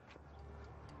болоо.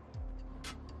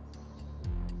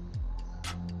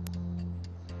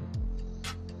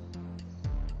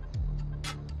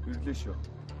 Ирлээ шүү.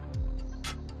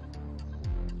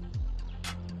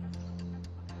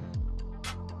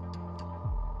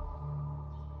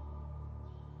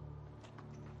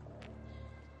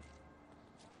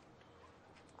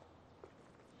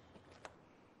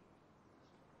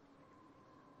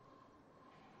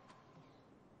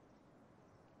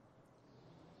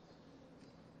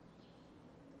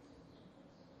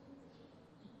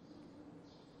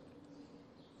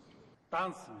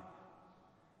 Данс.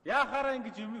 Яахаараа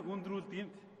ингэж юмыг хүндрүүлдэг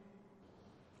юмд?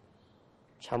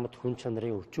 Чамд хүн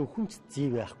чанарын өчүүхүнч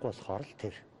зүй байхгүй болохоор л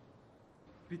тэр.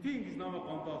 Бидний ингэж намайг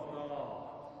гомдоосноо.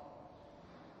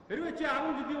 Хэрвээ чи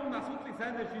 10 жилийн өмнө асуудлыг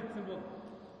сайнаар шийдсэн бол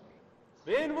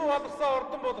Бэн муу болгосон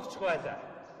ордон болгочих байлаа.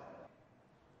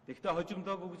 Тэгтээ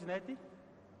хожимдоогүй гэж найдаа.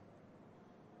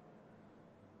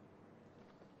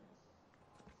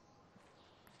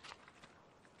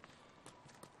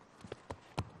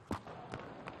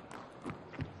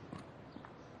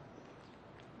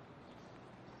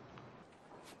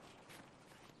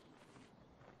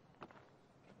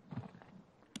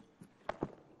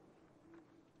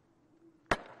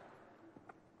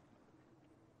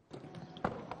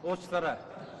 Уучлаарай.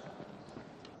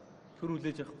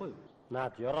 Төрүүлээж явахгүй юу?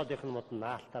 Наад ёроодынх нь мод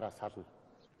наалтаараа сална.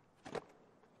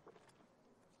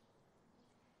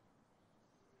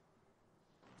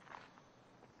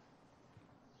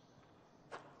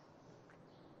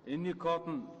 Энэний код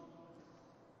нь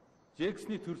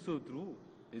Жексны төрсөн өдөр үү?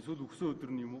 Эсвэл өгсөн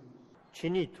өдөр нь юм уу?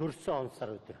 Чиний төрсөн он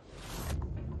сар өдөр.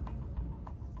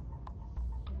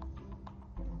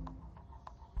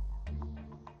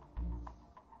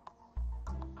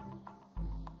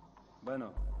 Байна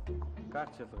уу?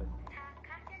 Карт шалгая.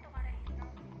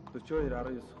 42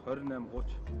 19 28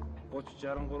 30 30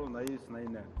 63 89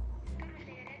 88.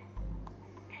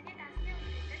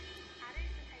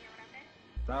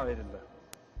 За баярлалаа.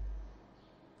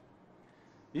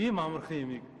 Ийм амархан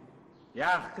юмыг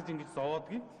яах гэж ингэж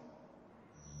зовоодгийг?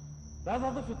 За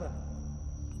залуучуудаа.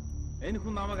 Энэ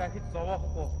хүн намайг ахиж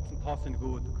зовоохгүй болсон тоосыг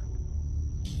өгөөдөг.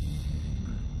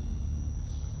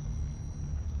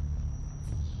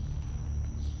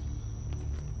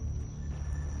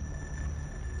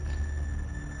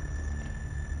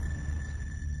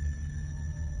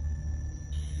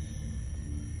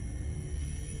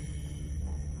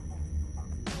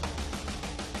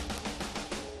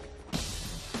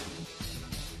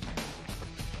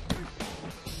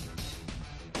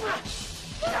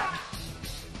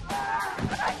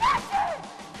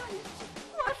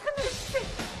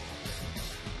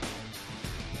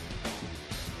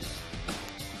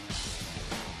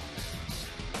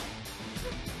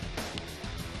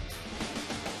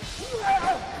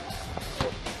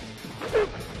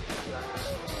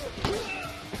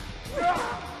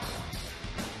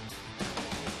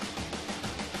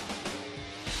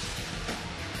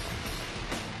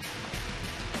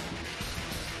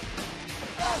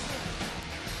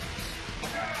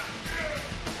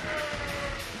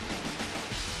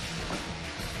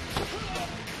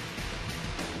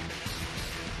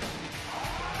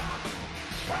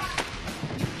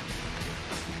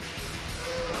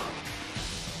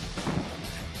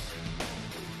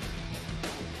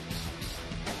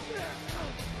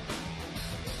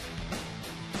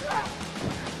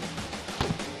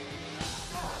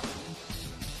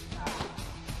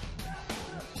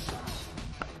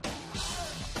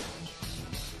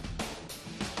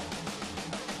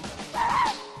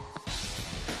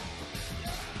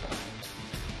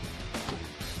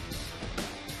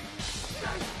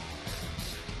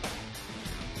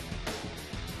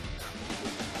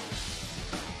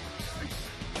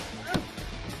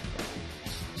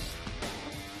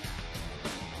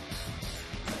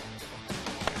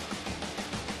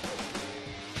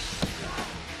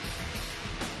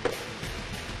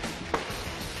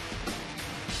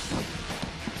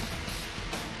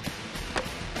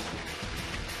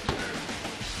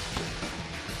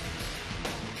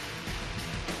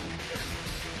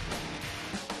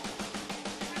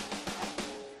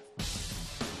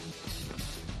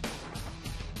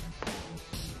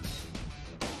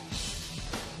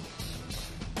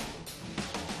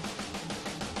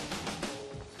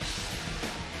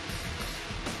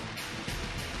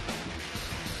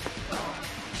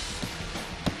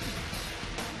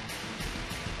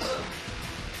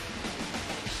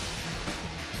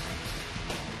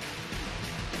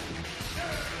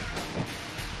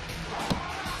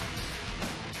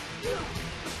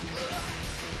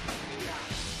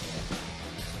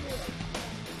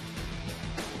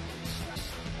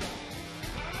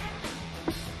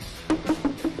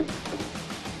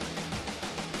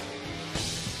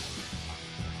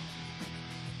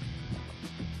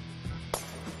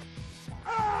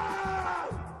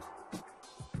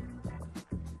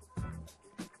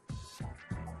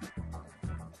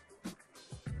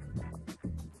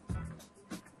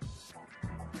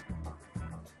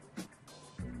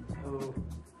 Hello.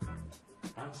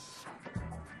 Dance.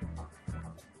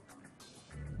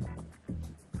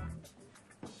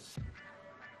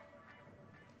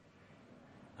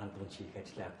 Андуун чи их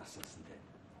ажиллаад насгасантай.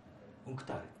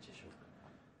 Өнгөтэй харагдаж шүү.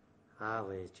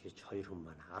 Аав ээж гэж хоёр хүн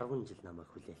маань 10 жил намайг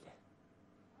хүлээлээ.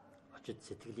 Очид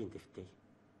сэтгэлийн дэвтэй.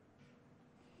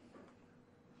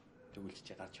 Тэгвэл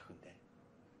чи гарч өхөнтэй.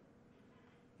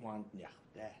 Муанд нь яах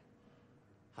вэ?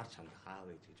 Харж хандах аав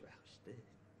ээж гэж байх шүү дээ.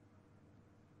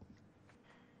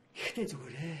 Гэхдээ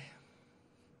зүгээрээ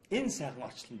энэ сайхан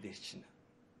орчлон дээр чинь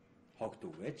хогд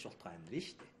үгээд шултгаа амьдрын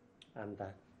шүү дээ. Анда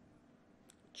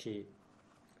чи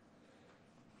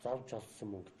зовж олсон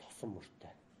мөнгө тосон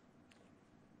мөртэй.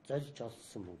 Золж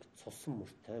олсон мөнгө цусан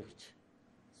мөртэй гэж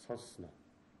сонссноо.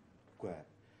 Үгүй ээ.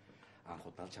 Анх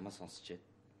удаа чамаас сонсчээ.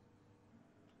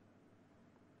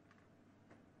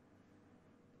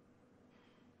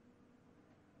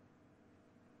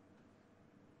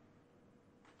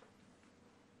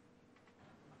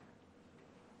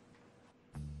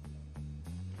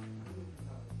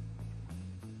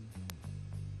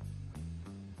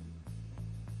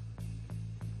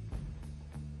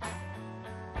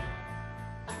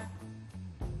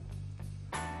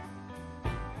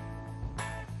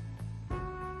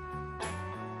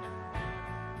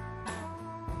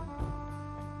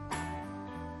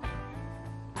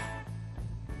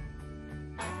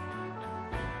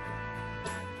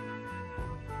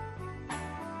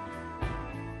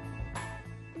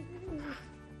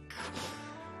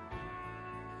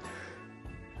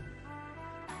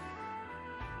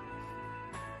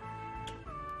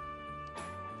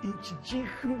 Энэ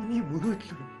жинхэнэ миний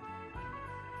мөрөөдөл.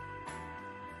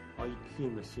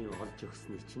 Ойдлын машин олж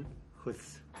өгсөний чинь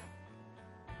хөлс.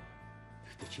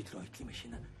 Гэхдээ чи тэр ойдлын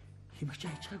машин хэмэгч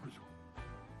хайчгаагүй л үү?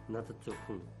 Надад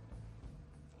зөвхөн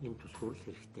энэ тусгуур л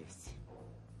хэрэгтэй байсан.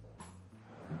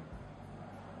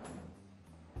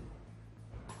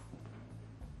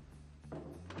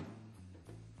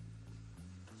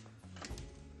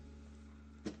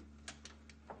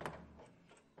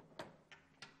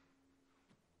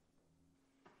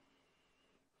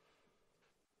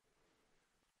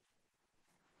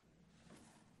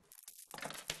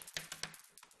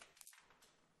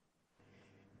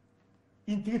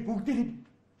 Энэ тэгээд бүгдээрээ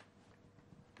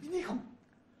минийх юм.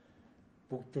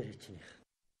 Бүгдээрээ чинийх.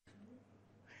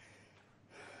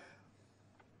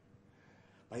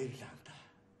 Баярлалаа та.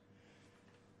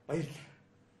 Баярлалаа.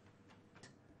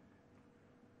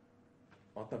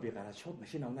 Одоо би гараад шууд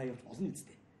машин авнаа явж болно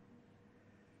үстэй.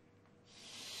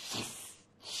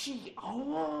 Чи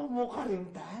аваа муугар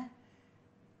юм да.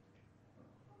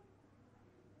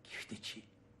 Гэхдээ чи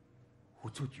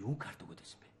хүзүүд юу карт өгöd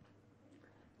байсан бэ?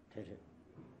 Тэр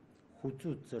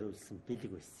хүзүүд зориулсан бэлэг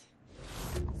байсан.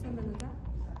 Сайн байна уу да?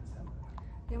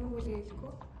 Ямар үйл хэлэхгүй?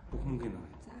 Бүх мөнгөний нөө.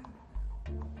 За.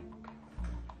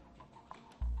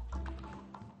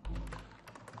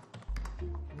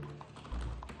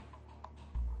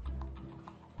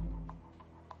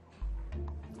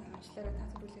 Ажлаараа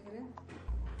татварлаагаарай.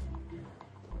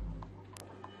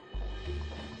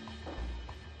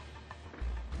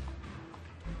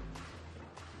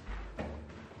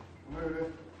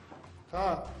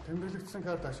 Та тэмдэглэгдсэн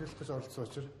карт ашиглах гэж оролцсон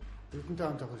учраас бидэнтэй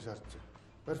хамт авах шаардж байна.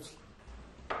 Барьцлаа.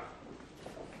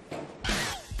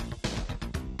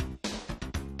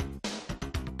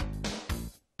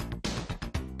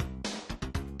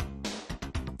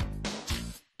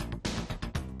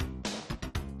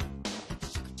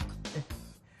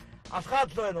 Алхаад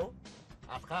л байна уу?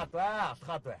 Алхаад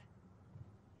бай.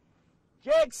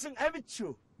 Jekson амьд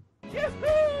шүү.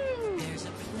 There's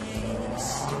a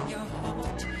place in your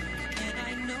heart, and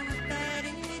I know that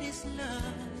it is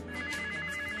love.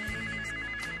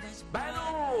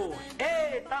 Бэлүү!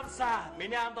 Тамса,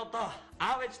 миний анд одоо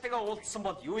аав ээжтэйгээ уулзсан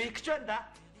бол юу хийх гэж байна да?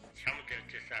 Чам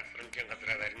гэрчээс асрамжийн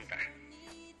газраа барина да.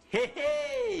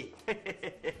 Хей!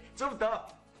 Зөв дөө.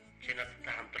 Чи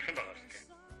надтай хамтрах юм байгаа шүү дээ.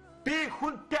 Би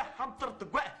хүнтэй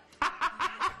хамтардаггүй.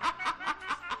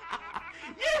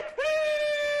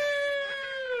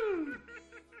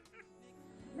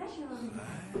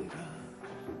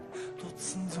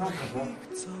 Тутсан зүрхийг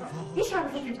зовоо. Би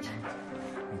шавхыг хийж байгаа.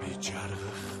 Би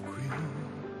жаргахгүй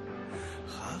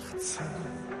хагцсан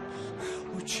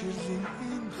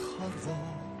үчирлийн хорвоо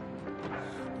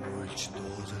уйлж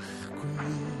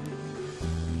дуулахгүй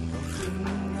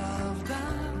нурхан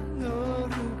авдан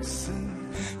нөргсөн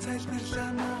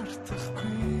залбирлаа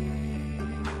мартахгүй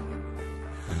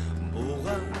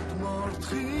буугаад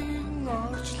мордхийн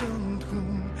орчлонд хүн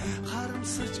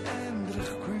харамсаж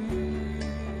амьдрахгүй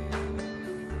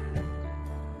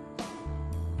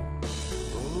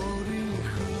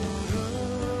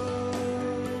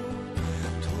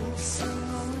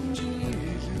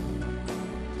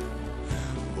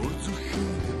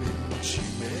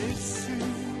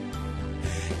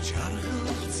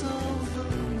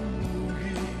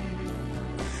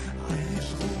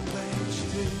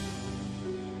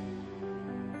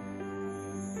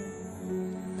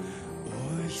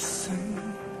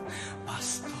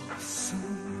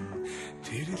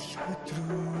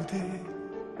өдрүүдээ